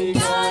thank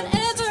God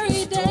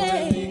every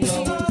day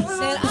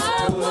that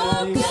I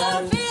woke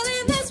up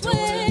feeling this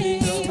way.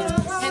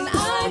 And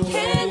I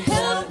can't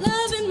help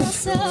loving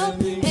myself,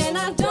 and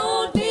I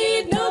don't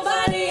need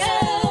nobody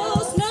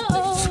else.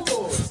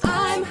 No,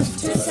 I'm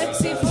too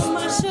sexy for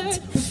my shirt,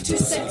 too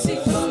sexy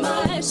for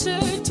my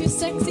shirt, too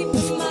sexy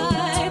for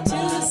my,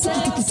 too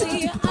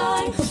sexy.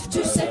 I'm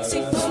too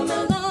sexy for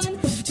Milan,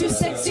 too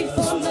sexy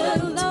for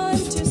Milan,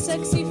 too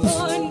sexy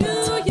for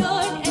New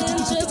York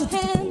and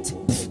Japan.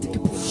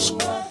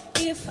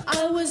 If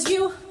I was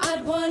you,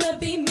 I'd wanna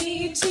be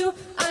me too.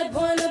 I'd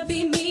wanna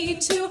be me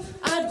too.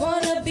 I'd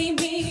wanna be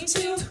me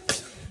too.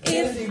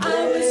 If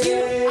I was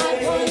you,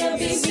 I'd wanna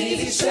be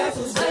me too.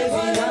 I'd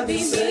wanna be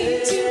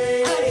me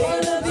too. I'd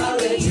wanna be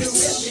me too.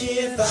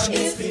 If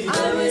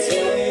I was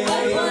you,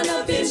 I'd wanna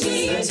be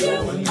me too.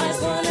 I'd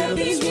wanna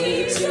be me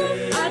too.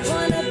 I'd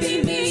wanna be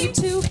me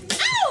too.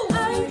 Ow!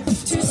 I'm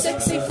too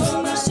sexy for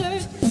my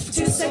shirt,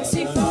 too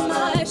sexy for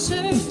my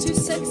shirt, too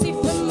sexy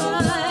for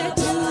my,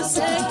 too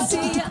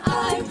sexy.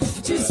 I'm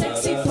too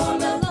sexy for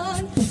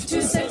Milan,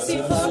 too sexy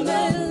for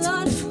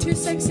Milan, too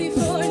sexy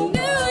for New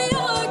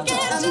York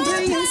and I'm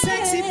bringing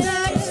sexy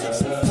back.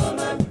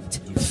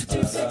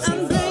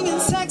 I'm bringing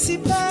sexy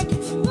back.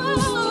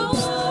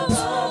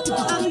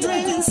 I'm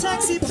bringing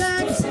sexy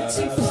back.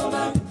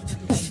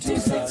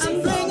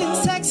 I'm bringing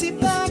sexy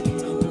back.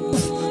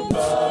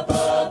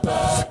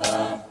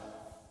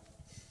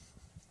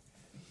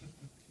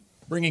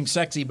 Bringing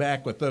sexy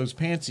back with those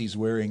pants he's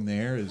wearing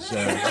there is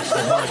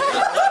Mr. Mark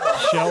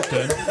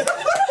Shelton.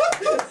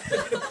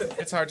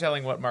 It's hard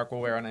telling what Mark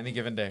will wear on any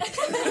given day.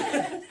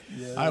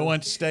 I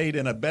once stayed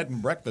in a bed and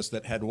breakfast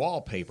that had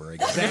wallpaper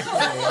exactly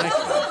like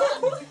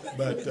that.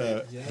 But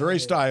very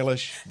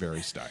stylish,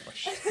 very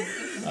stylish.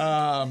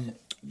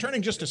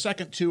 Turning just a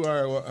second to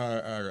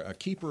our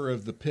keeper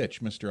of the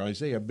pitch, Mr.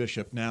 Isaiah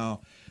Bishop.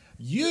 Now,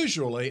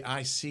 usually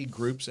I see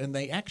groups and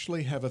they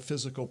actually have a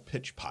physical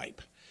pitch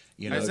pipe.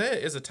 You know, Isaiah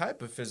is a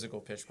type of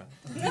physical pitch pipe.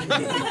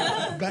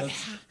 but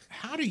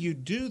how do you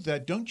do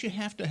that? Don't you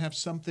have to have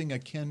something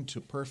akin to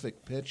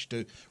perfect pitch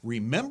to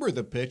remember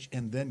the pitch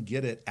and then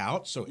get it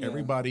out so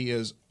everybody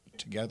is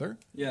together?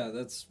 Yeah,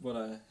 that's what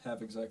I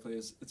have exactly.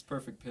 It's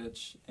perfect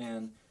pitch,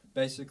 and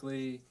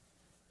basically,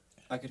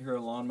 I could hear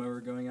a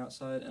lawnmower going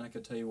outside, and I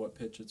could tell you what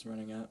pitch it's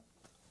running at.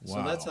 Wow.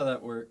 So that's how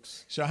that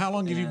works. So how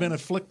long have you been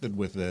afflicted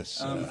with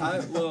this?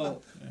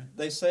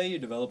 They say you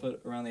develop it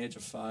around the age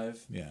of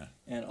 5. Yeah.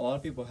 And a lot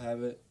of people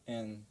have it,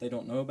 and they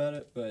don't know about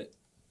it, but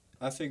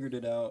I figured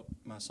it out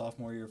my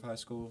sophomore year of high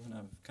school, and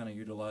I've kind of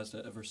utilized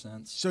it ever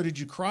since. So did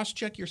you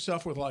cross-check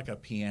yourself with like a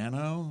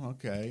piano?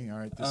 Okay, all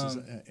right. This is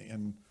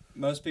and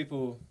most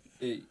people,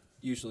 it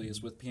usually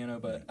is with piano,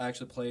 but I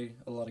actually play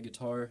a lot of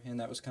guitar, and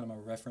that was kind of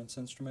my reference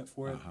instrument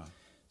for it.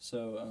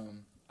 So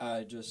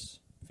I just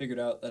figured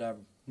out that I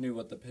knew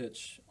what the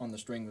pitch on the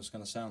string was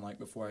going to sound like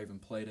before I even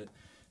played it.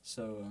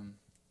 So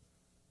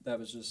that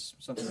was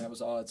just something that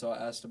was odd. So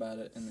I asked about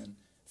it and then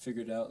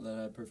figured out that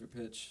I had perfect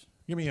pitch.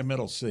 Give me a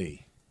middle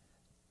C.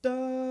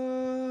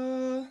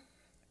 Da.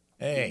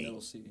 A.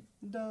 Middle C.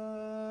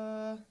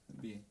 Da.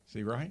 B.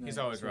 See, right? He's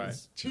always right.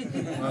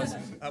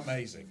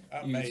 Amazing.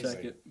 You can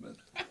check it, but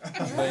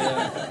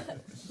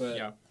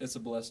Yeah. it's a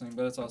blessing,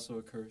 but it's also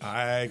a curse.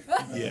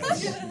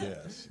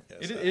 Yes.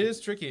 It is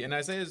tricky, and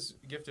Isaiah's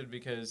gifted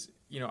because,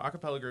 you know, a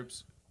cappella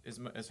groups,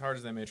 as hard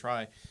as they may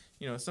try,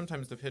 you know,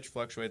 sometimes the pitch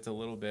fluctuates a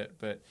little bit,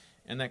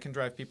 and that can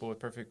drive people with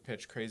perfect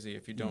pitch crazy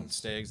if you don't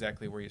stay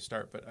exactly where you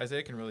start. But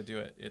Isaiah can really do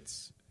it.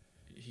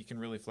 He can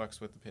really flux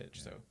with the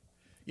pitch. So,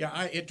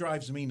 yeah, it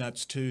drives me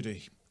nuts too to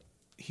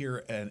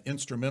hear an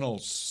instrumental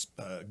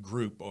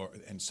group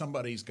and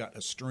somebody's got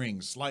a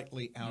string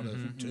slightly out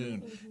of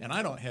tune, and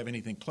I don't have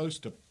anything close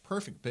to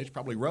perfect pitch,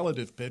 probably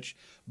relative pitch,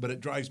 but it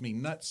drives me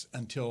nuts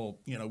until,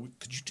 you know,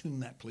 could you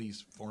tune that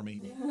please for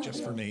me,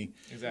 just for me?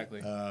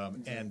 Exactly. Well,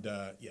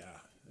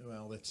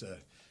 it's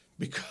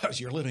because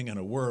you're living in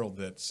a world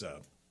that's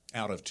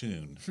out of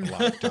tune a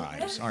lot of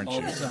times, aren't you?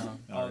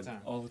 All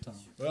the time.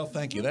 Well,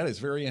 thank you. That is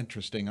very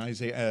interesting.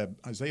 Isaiah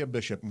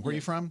Bishop. And where are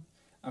you from?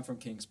 I'm from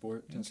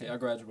Kingsport, Tennessee. I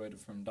graduated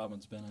from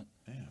Dobbins Bennett.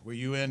 Yeah. Were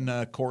you in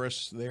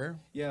chorus there?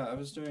 Yeah,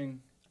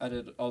 I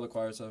did all the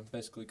choirs I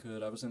basically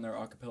could. I was in their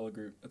a cappella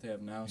group that they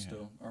have now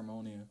still,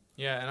 Harmonia.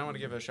 Yeah, and I want to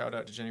give a shout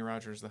out to Jenny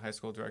Rogers, the high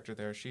school director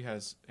there. She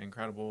has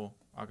incredible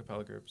a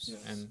cappella groups.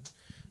 Yes. And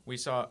we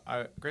saw,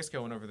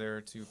 Greyscale went over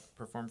there to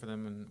perform for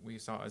them, and we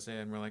saw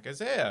Isaiah, and we're like,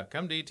 Isaiah,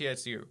 come to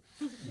ETSU.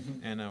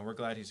 And we're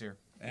glad he's here.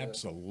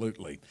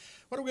 Absolutely.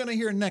 What are we going to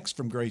hear next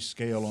from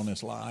Greyscale on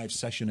this live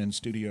session in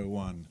Studio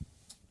One?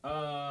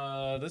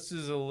 This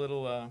is a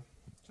little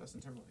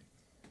Justin Timberlake.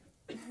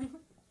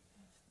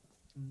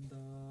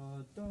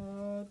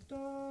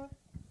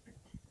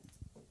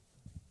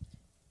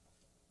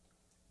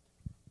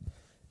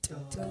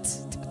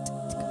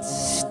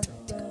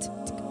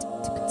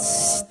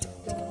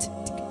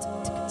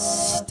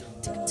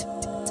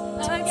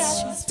 I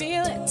got this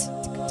feeling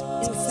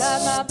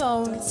inside my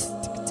bones.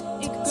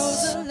 It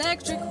goes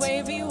electric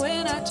wavy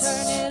when I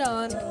turn it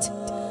on.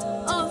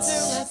 All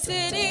through my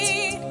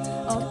city,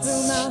 all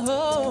through my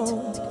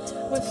home.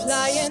 We're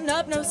flying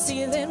up no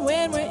ceiling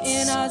when we're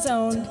in our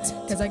zone.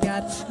 Cause I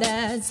got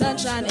that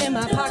sunshine in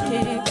my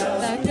pocket,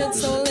 got that good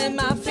soul in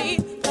my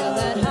feet, got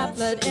that hot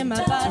blood in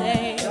my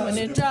body. When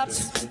it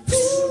drops,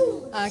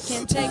 I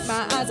can't take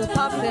my eyes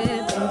off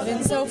it,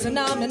 moving so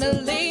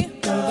phenomenally.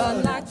 Move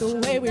on like the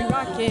way we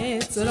rock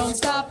it, so don't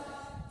stop.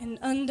 And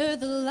under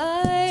the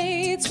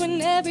lights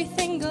when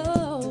everything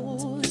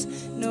goes,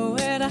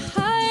 nowhere to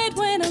hide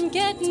when I'm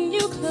getting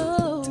you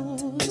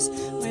close.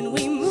 When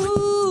we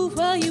move,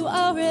 well, you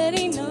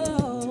already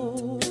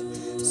know.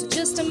 So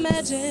just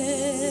imagine.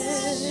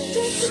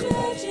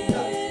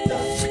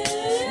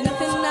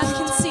 Nothing I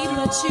can see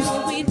but you.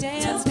 We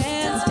dance,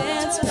 dance,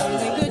 dance.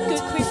 Feeling good,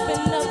 good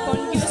creeping up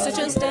on you. So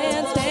just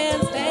dance,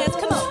 dance, dance.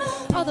 Come on.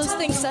 All those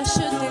things I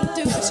shouldn't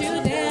do, but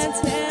you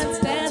dance, dance,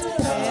 dance.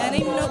 And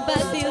ain't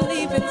nobody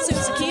leaving soon,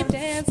 so keep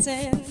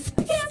dancing.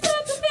 I can't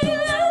stop the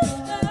feeling.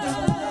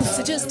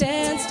 So just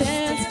dance,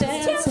 dance,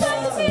 dance. So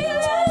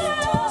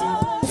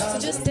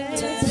just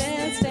dance,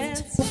 dance,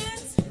 dance.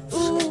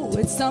 Ooh,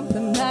 it's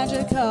something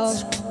magical.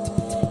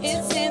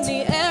 It's in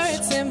the air,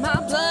 it's in my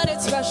blood,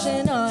 it's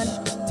rushing on.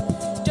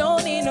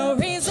 Don't need no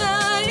reason,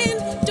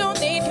 don't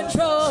need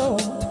control.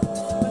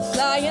 We're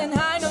flying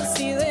high, no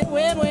ceiling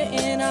when we're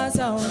in our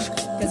zone.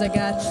 Cause I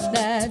got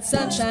that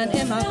sunshine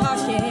in my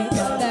pocket,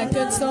 got that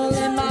good soul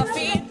in my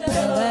feet, got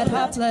that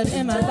hot blood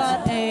in my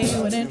body.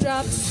 When it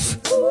drops,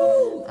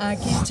 I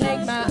can't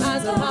take my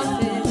eyes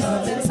off it,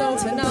 moving so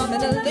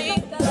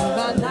phenomenally.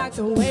 I like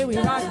the way we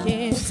rock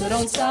it, so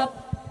don't stop.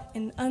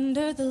 And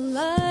under the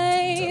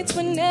lights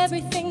when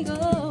everything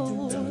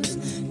goes,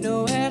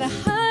 nowhere to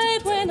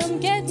hide when I'm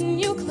getting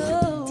you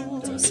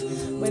close.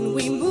 When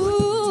we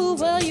move,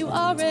 well, you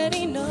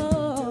already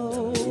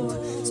know.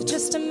 So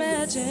just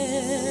imagine.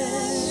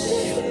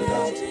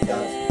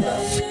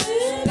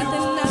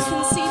 Nothing I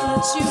can see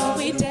but you.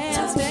 We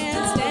dance,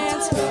 dance,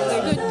 dance.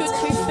 Feeling good, good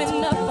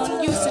creeping up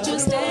on you. So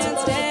just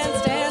dance,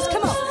 dance, dance.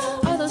 Come on.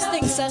 All those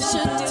things I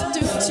shouldn't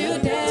do but you.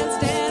 Dance,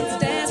 dance,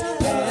 dance.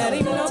 There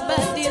ain't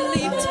nobody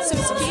leaving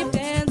soon, so keep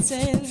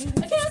dancing.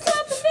 I can't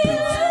stop the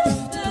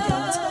feeling.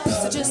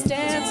 So just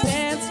dance,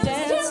 dance,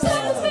 dance.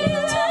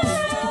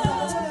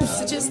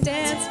 So just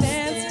dance,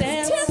 dance,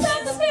 dance.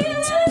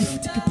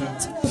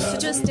 So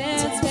just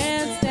dance,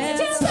 dance,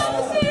 dance.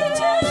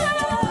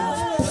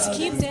 So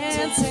keep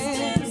dancing.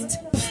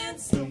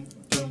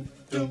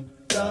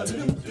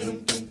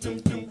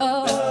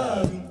 Oh,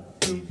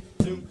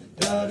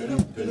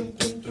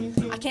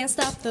 I can't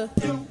stop the.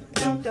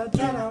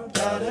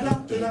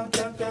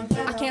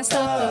 I can't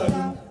stop the.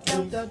 I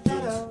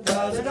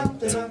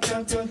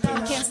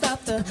can't stop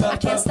the. I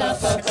can't stop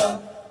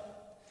the.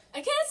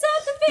 I can't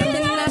stop the feeling.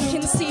 Nothing I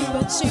can see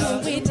but you.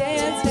 We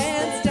dance,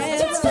 dance,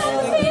 dance.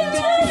 Feeling good,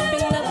 good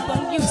creeping up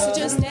on you. So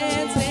just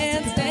dance,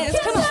 dance, dance.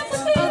 Come on.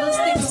 All those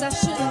things I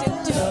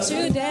shouldn't do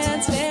to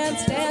dance,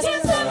 dance, dance.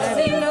 There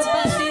ain't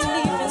nobody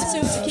leaving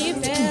soon, so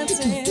keep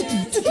dancing.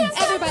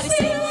 Everybody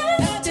sing.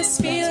 Got this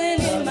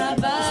feeling in my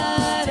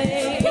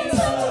body.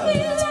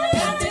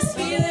 Got this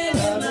feeling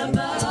in my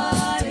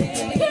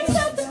body. Can't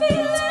stop the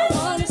feeling. I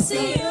wanna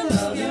see you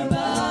move your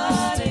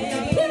body.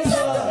 Can't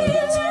stop the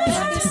feeling.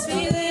 Got this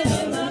feeling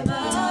in my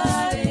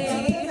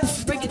body.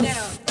 Break it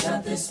down.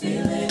 Got this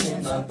feeling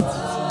in my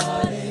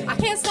body. I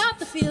can't stop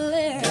the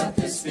feeling. Got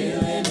this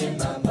feeling in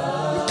my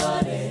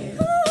body.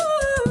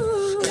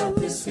 Ooh. Got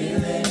this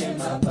feeling in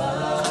my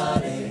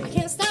body. I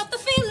can't stop the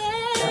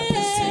feeling. Got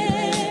this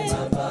feeling in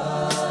my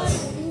body.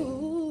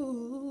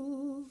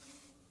 Ooh.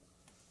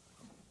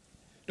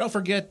 Don't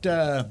forget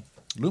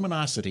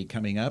Luminosity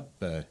coming up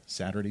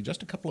Saturday,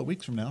 just a couple of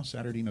weeks from now,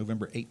 Saturday,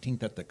 November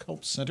 18th at the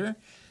Culp Center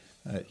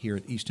here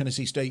at East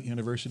Tennessee State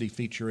University,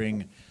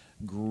 featuring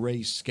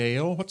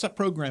Greyscale. What's that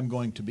program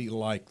going to be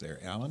like there,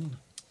 Alan?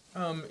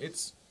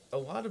 It's a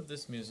lot of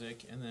this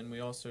music, and then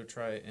we also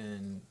try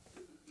and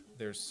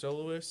there's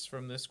soloists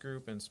from this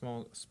group and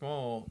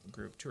small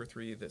group, 2 or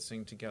 3 that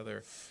sing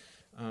together.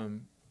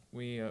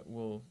 We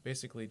will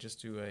basically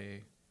just do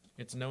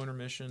it's no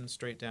intermission,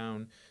 straight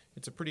down.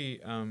 it's a pretty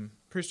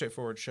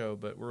straightforward show,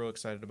 but we're real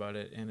excited about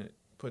it, and it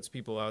puts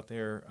people out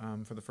there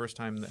for the first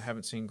time that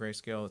haven't seen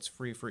Greyscale. It's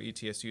free for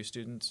ETSU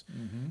students,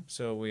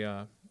 so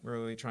we're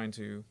really trying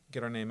to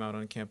get our name out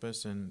on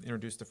campus and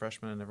introduce the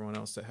freshmen and everyone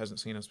else that hasn't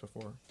seen us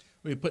before.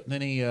 Are you putting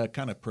any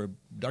kind of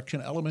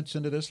production elements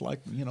into this,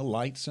 like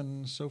lights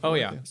and so forth? Oh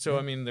yeah. So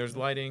I mean, there's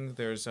lighting,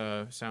 there's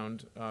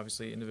sound,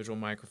 obviously individual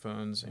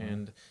microphones,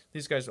 and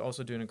these guys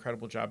also do an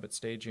incredible job at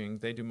staging.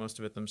 They do most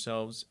of it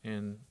themselves,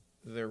 and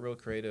they're real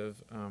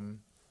creative.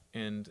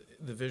 And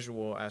the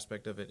visual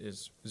aspect of it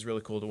is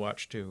really cool to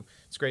watch too.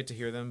 It's great to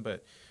hear them,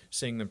 but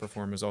seeing them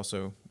perform is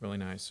also really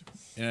nice.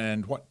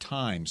 And what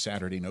time?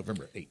 Saturday,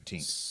 November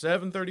 18th.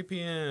 7:30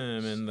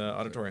 p.m. in the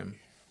auditorium.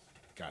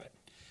 Got it.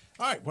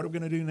 All right, what are we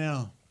going to do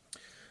now?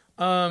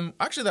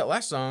 Actually, that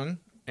last song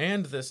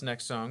and this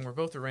next song were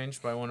both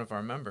arranged by one of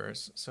our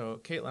members.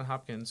 So Caitlin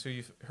Hopkins, who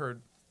you've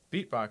heard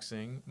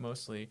beatboxing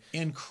mostly.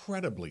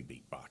 Incredibly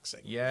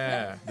beatboxing.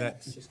 Yeah.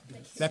 That's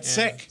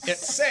sick.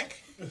 It's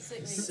sick.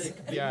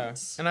 Yeah.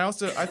 And I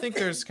think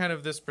there's kind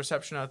of this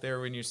perception out there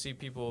when you see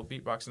people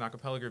beatbox in a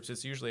cappella groups,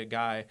 it's usually a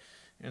guy.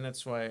 And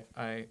that's why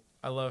I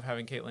love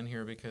having Caitlin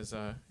here, because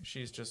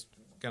she's just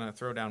going to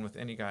throw down with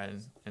any guy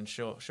and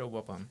she'll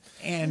whoop them.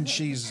 And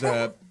she's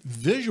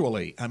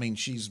visually, I mean,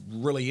 she's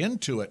really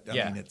into it. I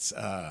mean, it's...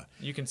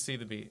 you can see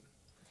the beat.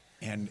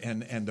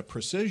 And the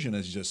precision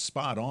is just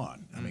spot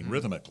on. I mean,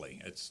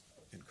 rhythmically, it's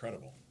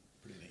incredible.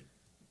 Pretty neat.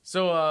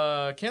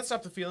 So Can't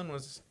Stop the Feeling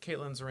was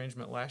Caitlin's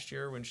arrangement last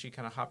year when she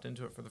kind of hopped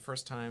into it for the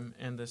first time.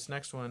 And this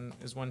next one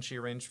is one she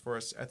arranged for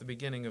us at the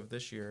beginning of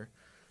this year.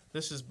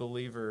 This is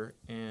Believer,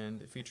 and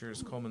it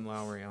features Coleman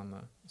Lowry on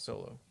the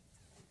solo.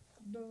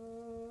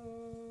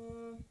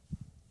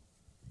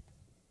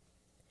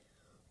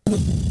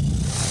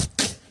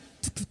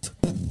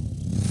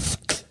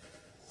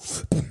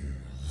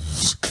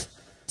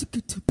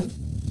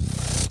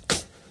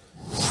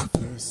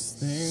 First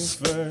things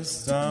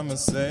first, I'ma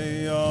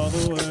say all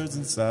the words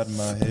inside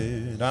my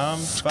head. I'm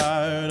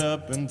fired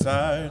up and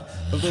tired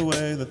of the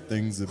way that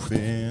things have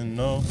been.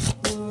 Oh,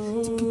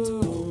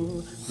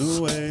 ooh,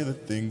 the way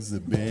that things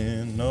have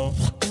been. Oh,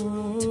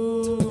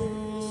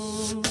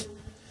 ooh.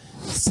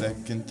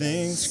 Second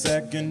thing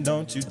second,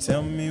 don't you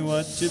tell me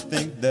what you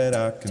think that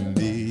I can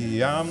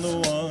be. I'm the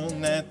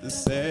one at the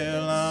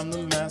sail, I'm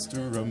the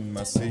master of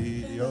my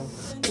sea. Oh,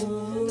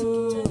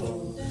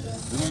 ooh,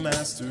 the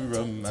master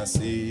of my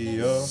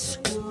sea. Oh,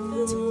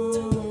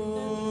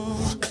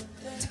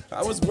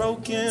 I was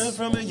broken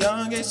from a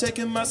young age,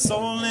 taking my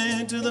soul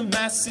into the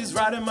masses,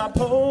 writing my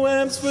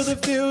poems for the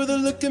few that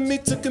look at me,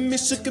 took at me,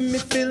 shook at me,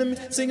 feeling me,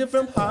 singing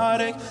from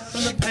heartache,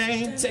 from the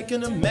pain,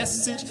 taking a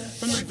message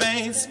from the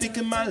veins,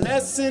 speaking my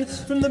lesson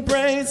from the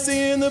brain,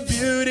 seeing the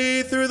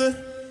beauty through the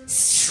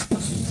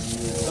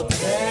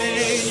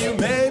pain. You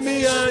made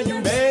me a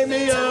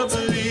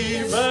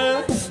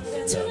believer,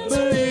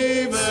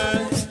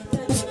 believer.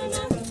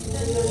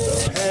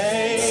 The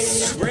pain,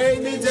 you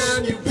break me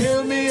down, you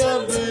build me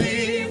a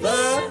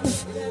believer,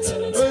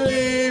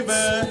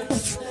 believer.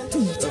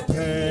 The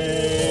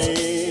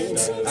pain,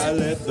 I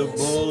let the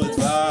bullets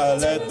fly, I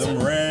let them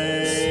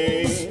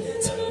rain.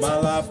 My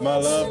life, my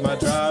love, my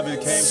drive,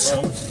 it came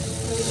from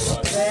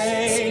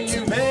pain.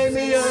 You made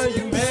me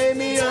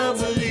a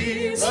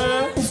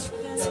believer,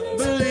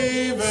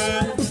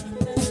 believer.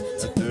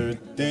 The third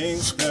thing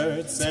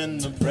skirts and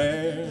the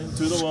prayer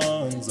to the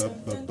ones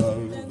up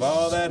above.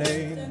 All that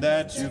hate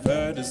that you've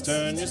heard has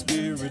turned your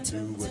spirit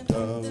to a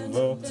dove.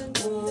 Oh,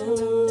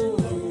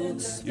 ooh,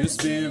 your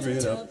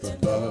spirit up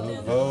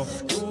above. Oh,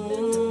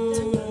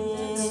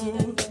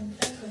 ooh.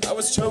 I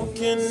was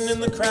choking in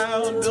the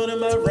crowd, building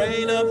my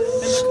rain up in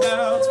the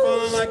clouds,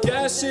 falling like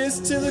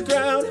ashes to the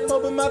ground,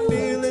 hoping my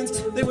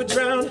feelings, they would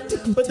drown,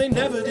 but they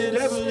never did,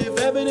 ever live,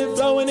 ebbing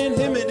flowing,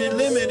 inhibited,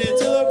 limited,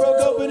 till I broke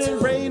open and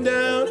rained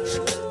down like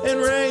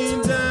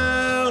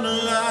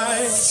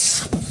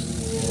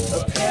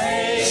a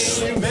pain.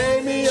 You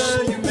made me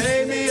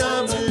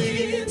a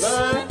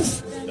believer,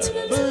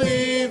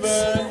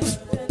 believer.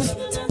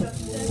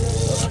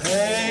 A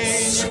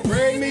pain, you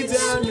break me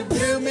down, you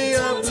build me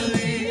up,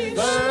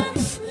 believer,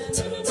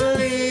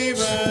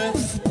 believer.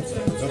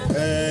 A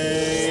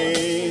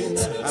pain,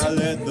 I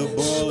let the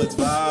bullets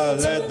fly, I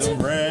let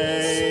them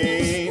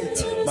rain.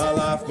 My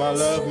life, my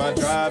love, my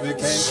drive, it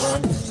came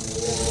from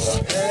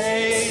a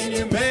pain.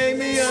 You made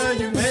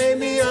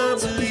me a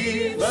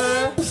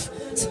believer,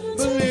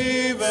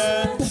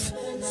 believer.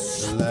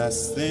 The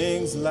last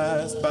things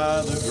last,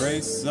 by the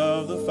grace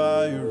of the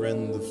fire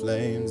and the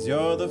flames.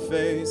 You're the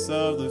face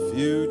of the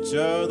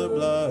future, the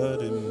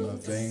blood in my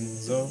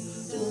veins. Oh,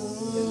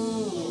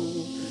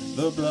 ooh,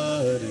 the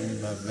blood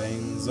in my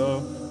veins.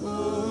 Oh,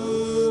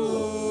 ooh.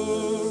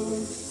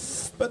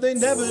 But they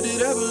never did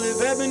ever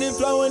live, ebbing and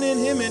flowing,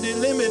 inhibited,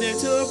 limited,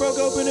 till it broke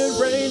open and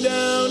rained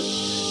down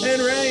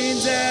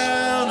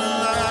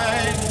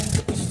like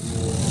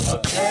a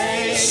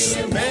pain.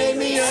 You made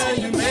me a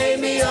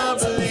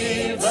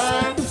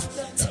believer,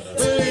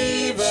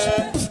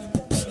 believer.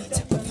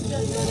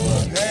 A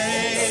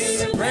pain,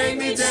 you break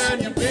me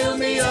down, you build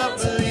me up,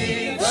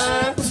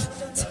 believer,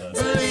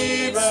 believer.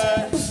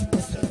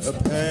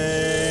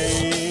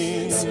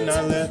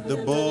 I let the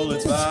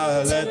bullets fly,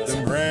 I let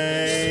them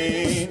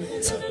rain.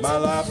 My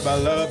life, my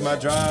love, my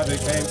drive,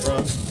 it came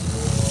from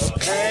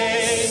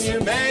pain. You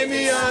made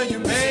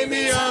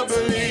me a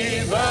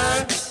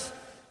believer,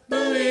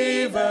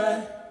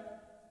 believer.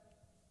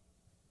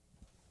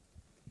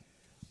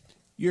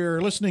 You're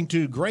listening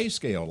to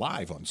Greyscale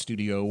live on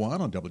Studio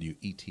One on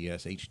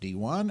WETS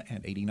HD1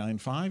 and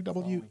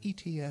 89.5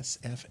 WETS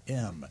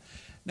FM.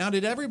 Now,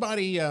 did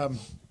everybody,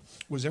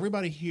 was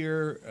everybody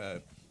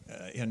here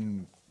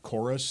in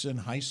chorus in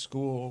high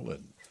school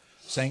and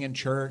sang in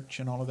church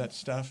and all of that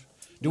stuff?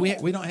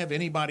 We don't have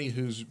anybody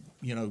who's,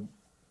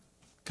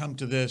 come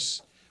to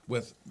this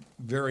with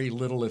very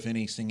little, if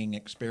any, singing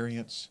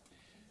experience?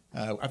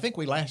 I think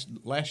we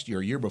last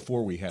year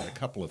before, we had a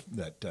couple of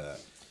that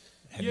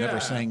had never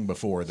sang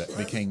before that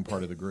became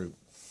part of the group.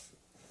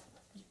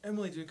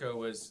 Emily Duco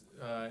was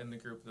in the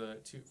group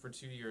for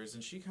 2 years,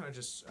 and she kind of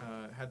just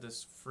had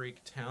this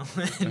freak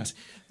talent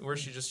where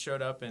she just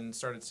showed up and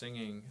started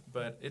singing.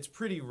 But it's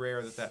pretty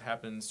rare that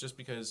happens, just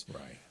because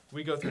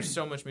we go through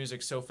so much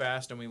music so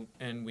fast,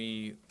 and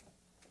we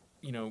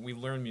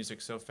learn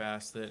music so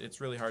fast that it's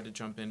really hard to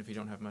jump in if you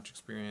don't have much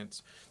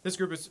experience. This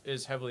group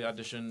is heavily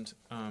auditioned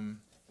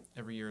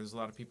every year. There's a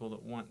lot of people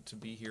that want to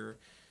be here.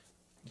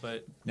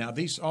 But now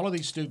all of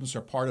these students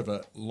are part of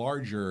a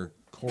larger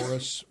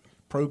chorus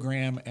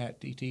program at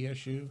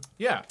ETSU?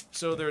 Yeah,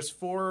 so there's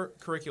 4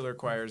 curricular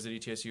choirs at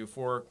ETSU,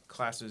 4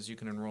 classes you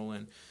can enroll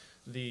in.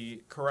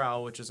 The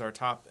chorale, which is our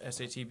top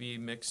SATB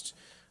mixed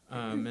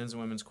men's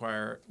and women's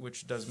choir,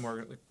 which does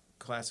more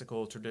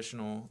classical,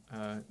 traditional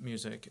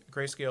music.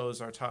 Greyscale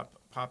is our top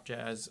pop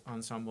jazz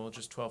ensemble,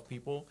 just 12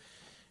 people.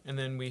 And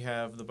then we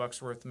have the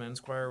Bucksworth Men's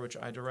Choir, which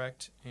I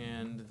direct,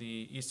 and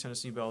the East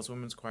Tennessee Bells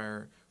Women's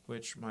Choir,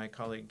 which my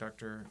colleague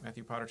Dr.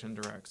 Matthew Potterton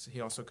directs. He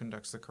also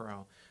conducts the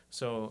chorale.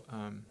 So,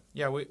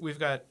 we've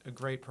got a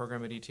great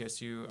program at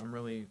ETSU. I'm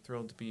really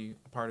thrilled to be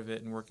a part of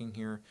it and working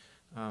here.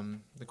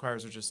 The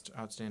choirs are just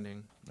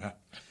outstanding.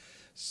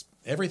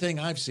 Everything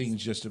I've seen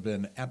just have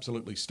been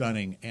absolutely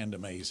stunning and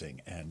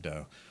amazing, and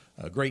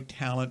a great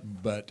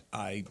talent, but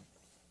I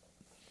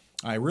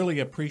really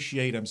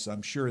appreciate,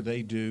 I'm sure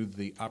they do,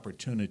 the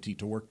opportunity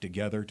to work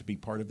together, to be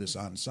part of this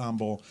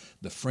ensemble,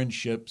 the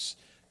friendships,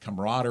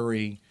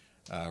 camaraderie,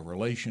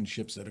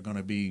 relationships that are going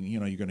to be,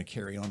 you're going to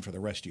carry on for the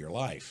rest of your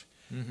life.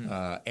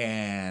 Mm-hmm.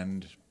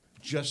 And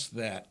just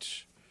that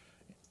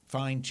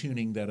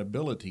fine-tuning, that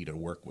ability to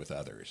work with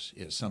others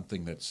is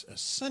something that's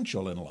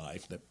essential in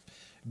life that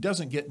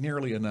doesn't get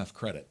nearly enough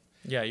credit.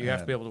 Yeah, you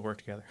have to be able to work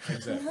together.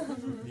 Exactly.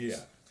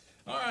 Yeah.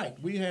 All right,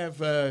 we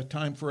have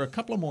time for a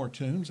couple of more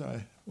tunes.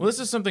 Well, this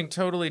is something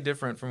totally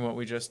different from what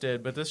we just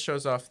did, but this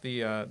shows off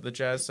the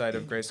jazz side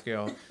of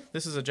Greyscale.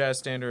 This is a jazz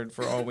standard,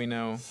 For All We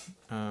Know,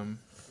 and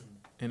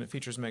it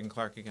features Megan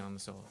Clark again on the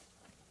solo.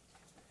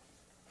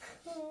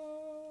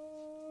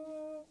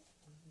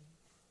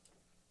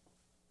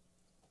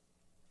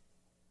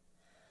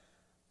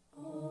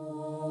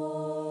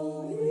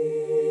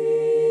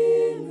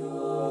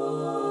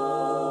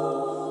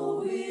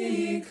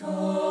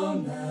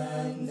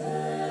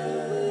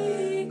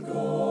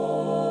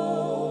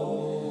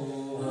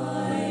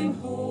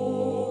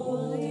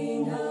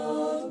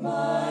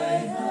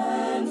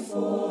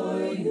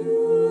 For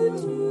you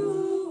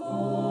to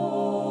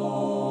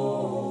hold.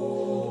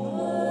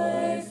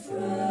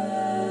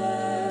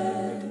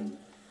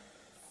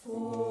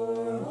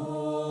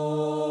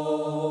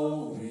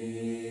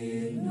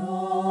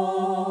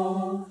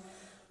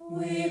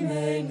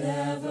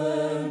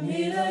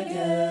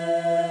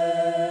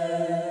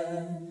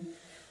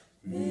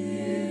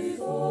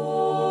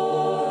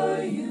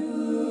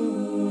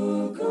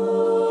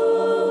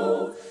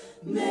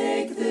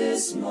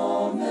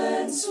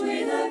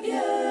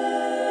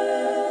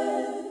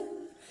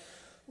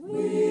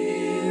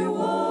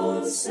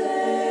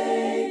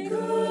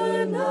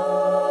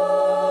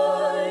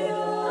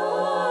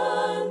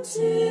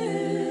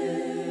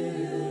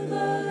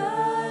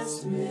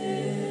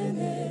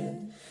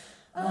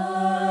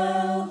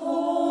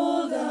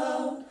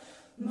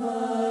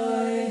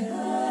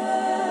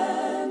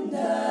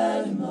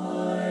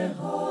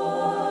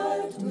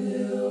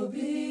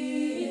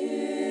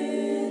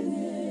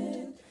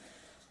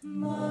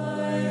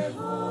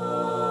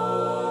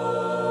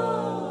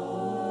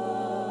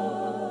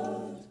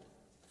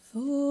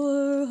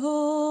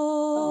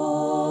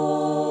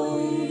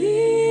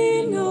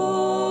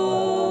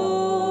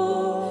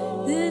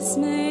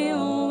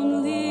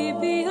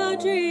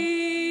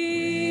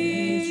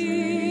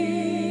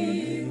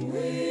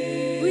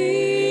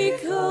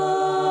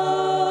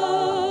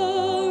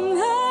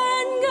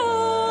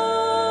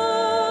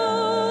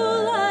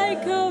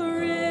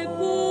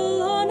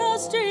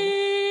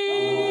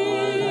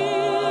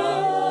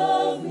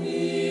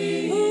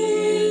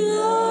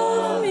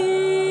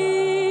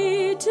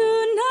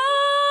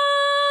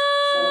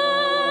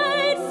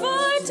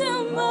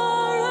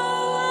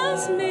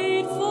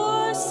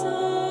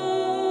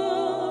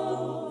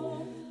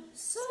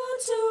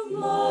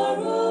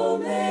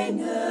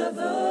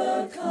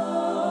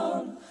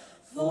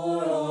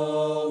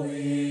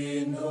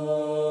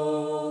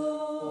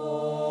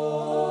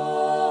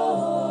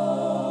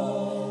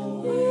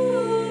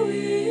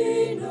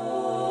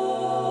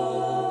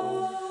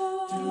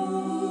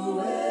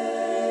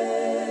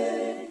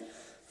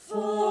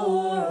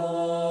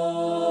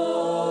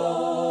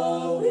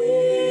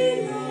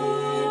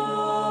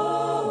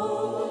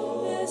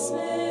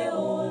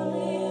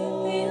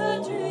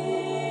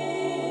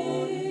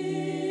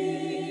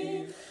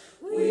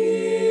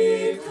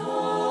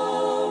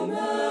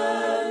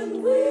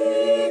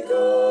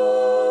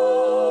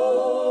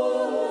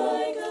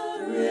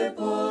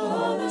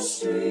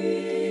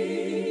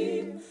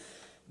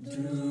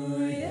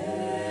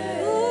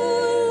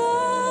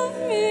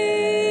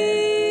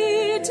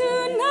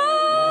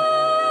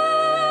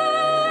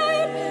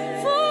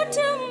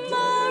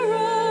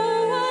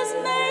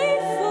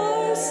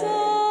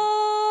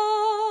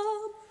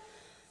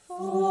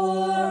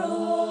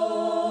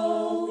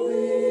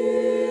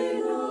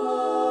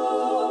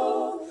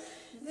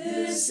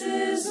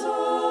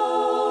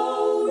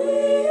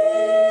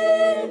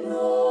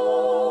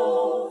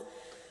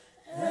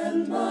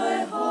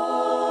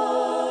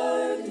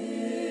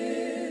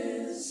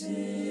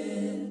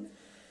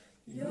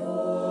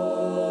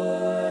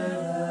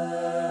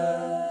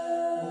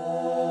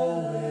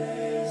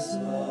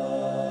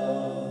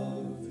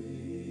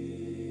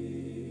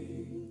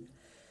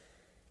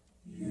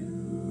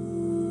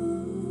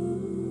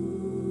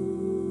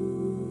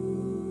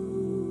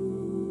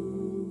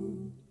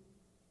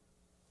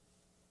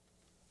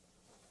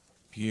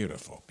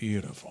 Beautiful,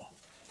 beautiful.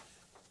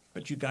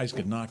 But you guys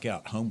could knock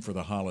out Home for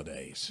the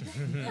Holidays.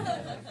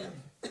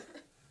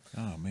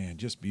 Oh man,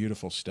 just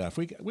beautiful stuff.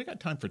 We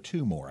got time for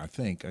two more, I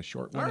think. A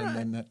short one, and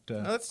then that.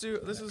 Let's do.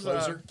 This is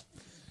closer.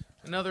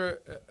 Another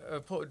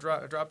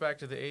drop back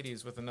to the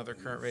 '80s with another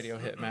current radio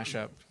hit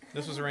mashup.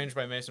 This was arranged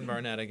by Mason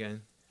Barnett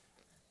again.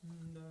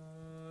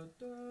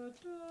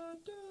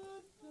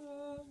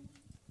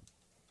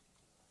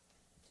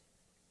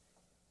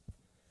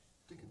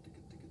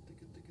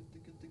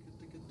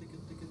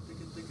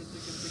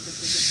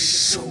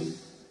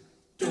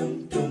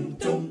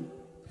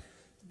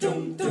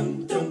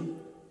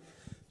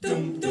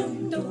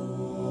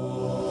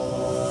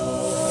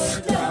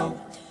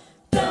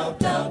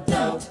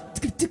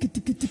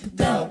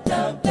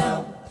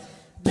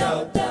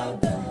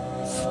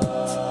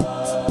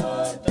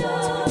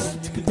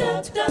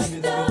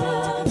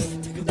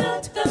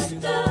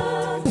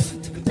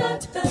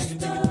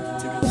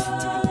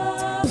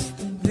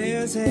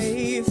 There's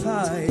a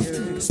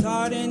fire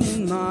starting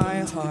in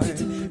my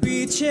heart,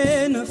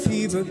 reaching a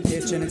fever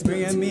pitch, and it's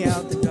bringing me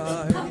out the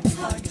dark.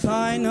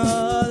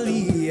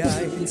 Finally,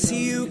 I can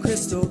see you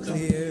crystal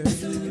clear.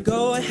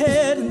 Go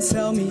ahead and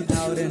sell me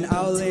out, and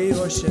I'll lay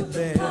your ship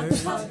bare.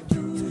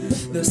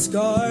 The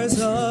scars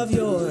of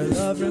your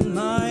love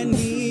remind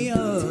me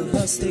of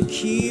us. They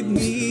keep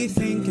me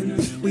thinking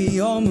we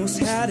almost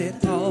had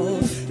it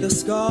all. The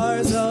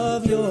scars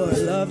of your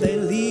love, they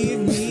leave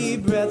me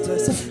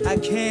breathless. I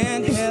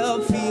can't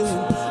help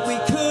feeling we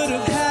could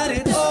have had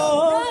it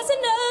all.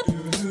 Rising up,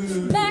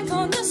 back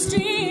on the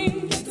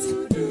streets.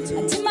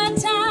 I took my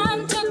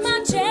time, took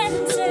my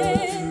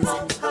chances.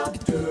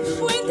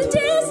 With the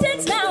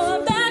distance, now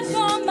I'm back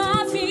on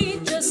my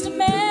feet. Just a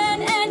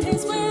man and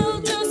his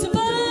will to survive.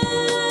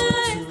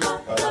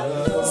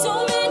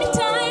 So many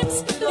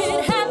times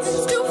it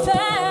happens too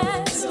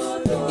fast.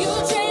 You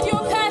trade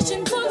your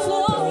passion for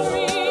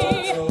glory.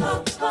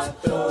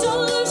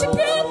 Don't lose your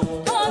grip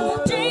on the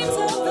dreams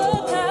of the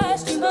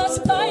past. You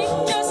must fight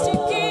just to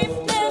keep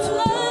them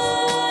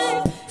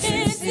alive.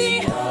 It's the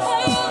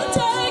eye of the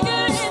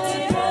tiger, it's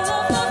the eye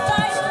of the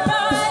fight.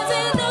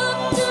 Rising up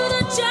to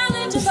the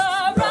challenge of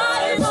our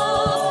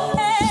rivals.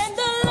 And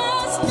the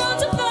last known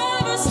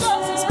survivor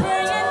starts to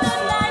spring in the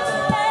night.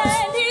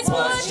 And he's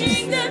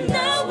watching them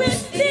now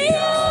with the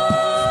eye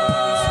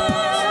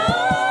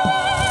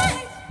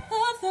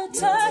of the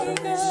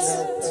tiger.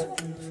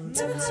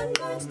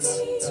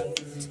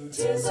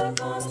 Tears are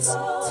gonna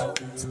fall,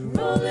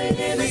 rolling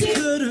in the We deep.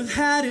 could have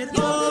had it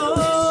all,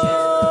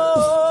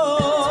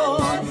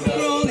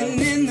 rolling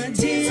in the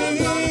deep.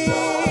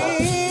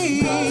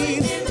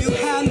 You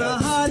had my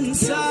heart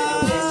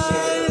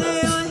inside of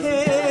your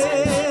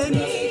head,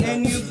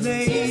 and you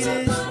played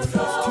it to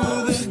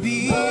the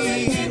beat.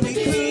 We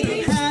could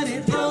have had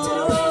it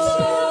all,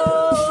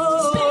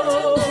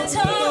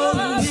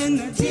 rolling in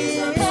the deep.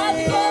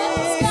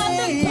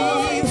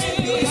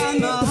 You had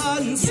my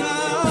heart inside.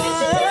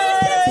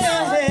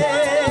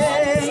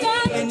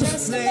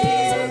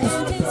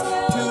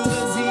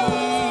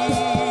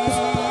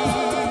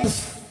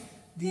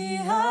 The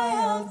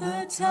eye of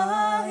the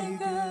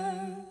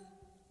tiger.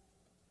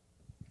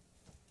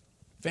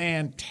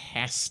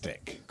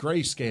 Fantastic.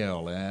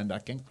 Grayscale, and I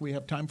think we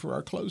have time for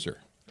our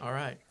closer. All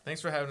right.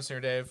 Thanks for having us here,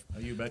 Dave. Oh,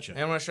 you betcha.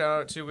 And I want to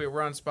shout out to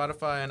we're on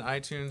Spotify and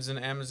iTunes and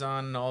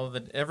Amazon and all of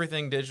the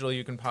everything digital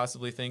you can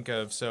possibly think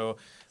of. So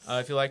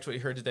if you liked what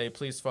you heard today,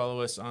 please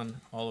follow us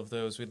on all of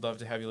those. We'd love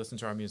to have you listen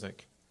to our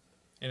music.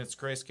 And it's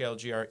Grayscale,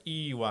 Grey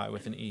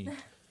with an E.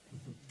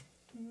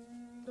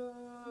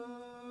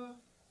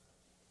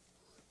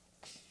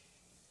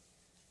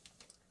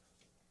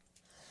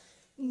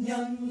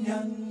 Nyan,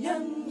 nyan,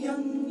 nyan,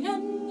 nyan,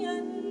 nyan,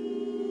 nyan.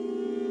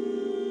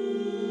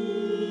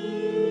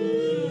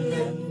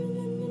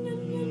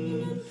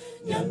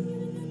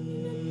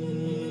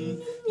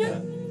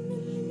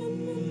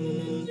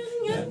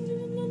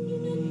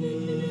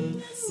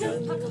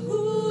 Sing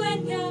Makahoo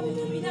and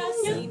Yabba-dooby-da,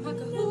 sing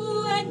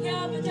Makahoo and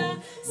Yabba-dooby-da,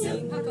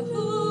 sing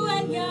Makahoo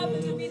and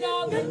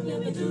Yabba-dooby-da,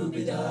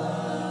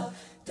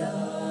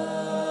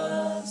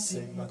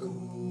 sing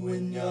Makahoo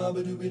and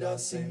Yabba-dooby-da,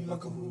 sing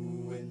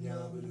Makahoo and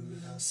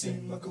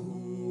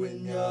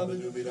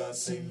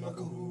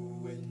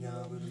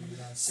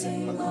Yabba-dooby-da,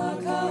 sing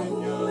Makahoo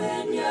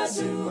and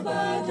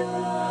Yabba-dooby-da,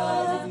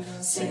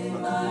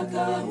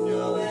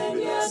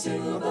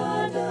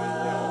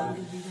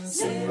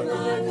 sing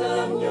Makahoo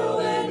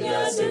and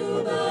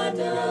Yabba-dooby-da,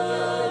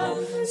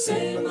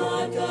 sing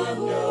Makahoo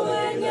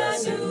and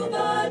Yabba-dooby-da,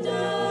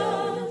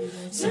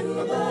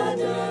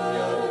 Subada,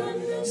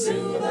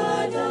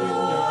 Subada.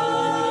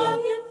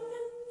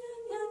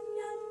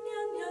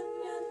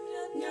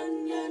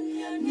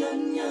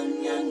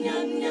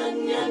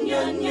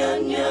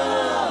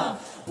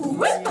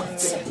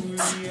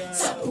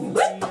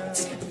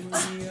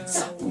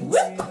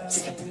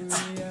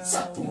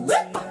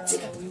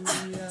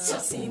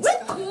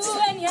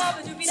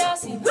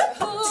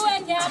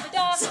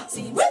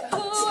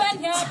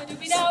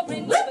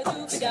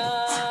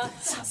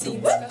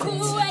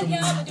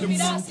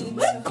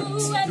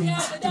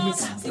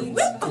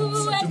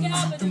 Who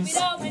and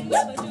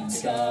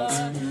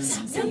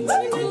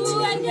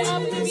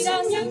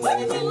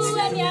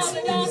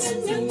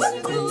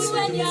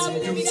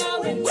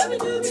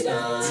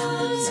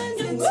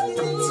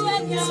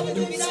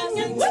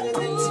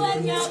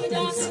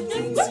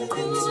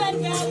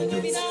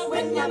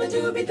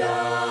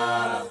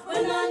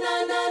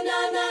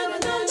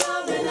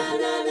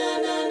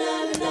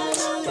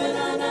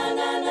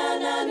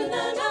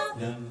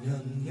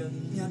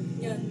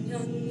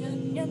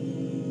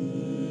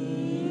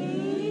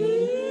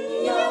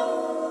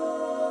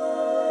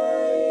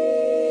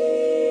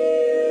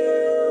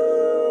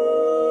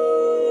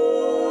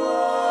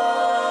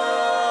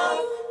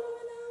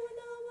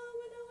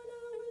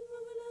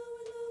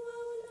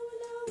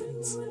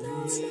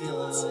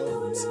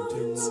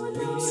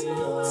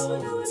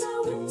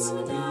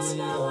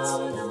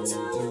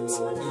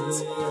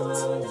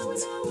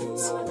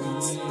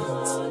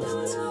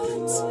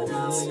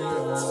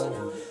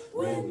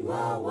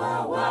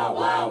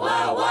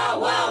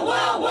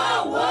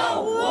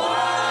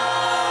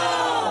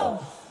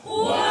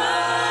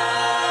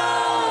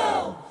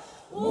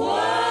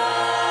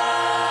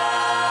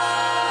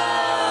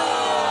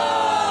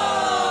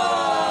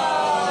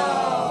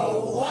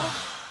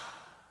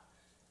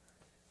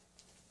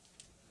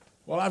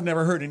Well, I've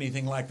never heard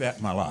anything like that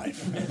in my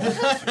life.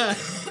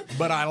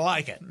 But I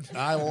like it.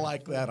 I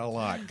like that a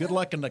lot. Good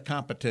luck in the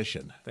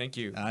competition. Thank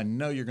you. I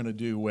know you're going to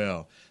do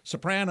well.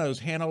 Sopranos,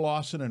 Hannah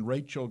Lawson and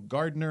Rachel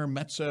Gardner.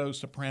 Mezzo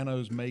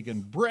sopranos,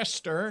 Megan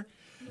Brister.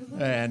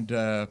 And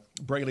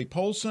Braley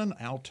Polson,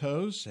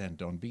 altos.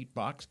 And on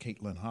beatbox,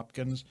 Caitlin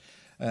Hopkins.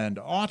 And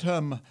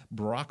Autumn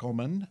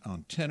Brockelman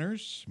on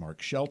tenors,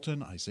 Mark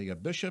Shelton, Isaiah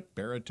Bishop,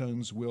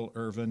 baritones, Will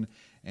Irvin,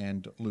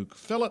 and Luke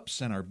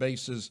Phillips. And our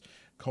basses,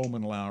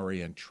 Coleman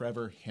Lowry and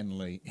Trevor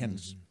Henley.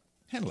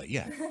 Henley,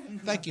 yeah.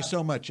 Thank you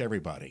so much,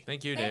 everybody.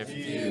 Thank you, Dave.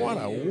 Thank you. What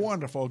a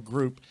wonderful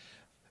group.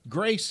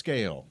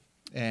 Greyscale.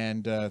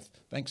 And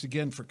thanks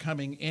again for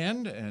coming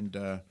in. And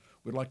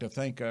we'd like to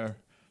thank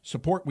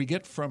support we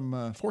get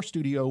from for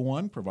Studio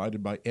One,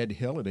 provided by Ed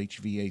Hill at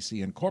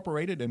HVAC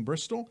Incorporated in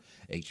Bristol.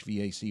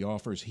 HVAC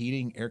offers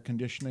heating, air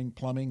conditioning,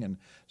 plumbing, and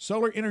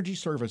solar energy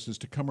services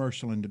to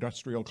commercial and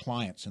industrial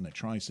clients in the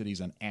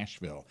Tri-Cities and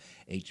Asheville.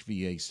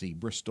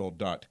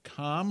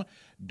 HVACBristol.com.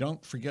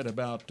 Don't forget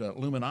about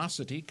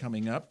Luminosity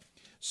coming up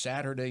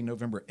Saturday,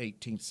 November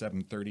 18th,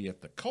 7:30 at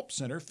the Culp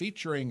Center,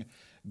 featuring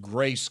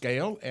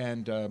Greyscale.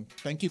 And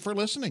thank you for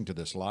listening to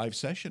this live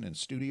session in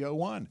Studio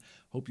One.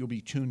 Hope you'll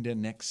be tuned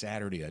in next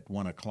Saturday at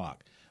 1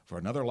 o'clock for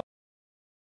another live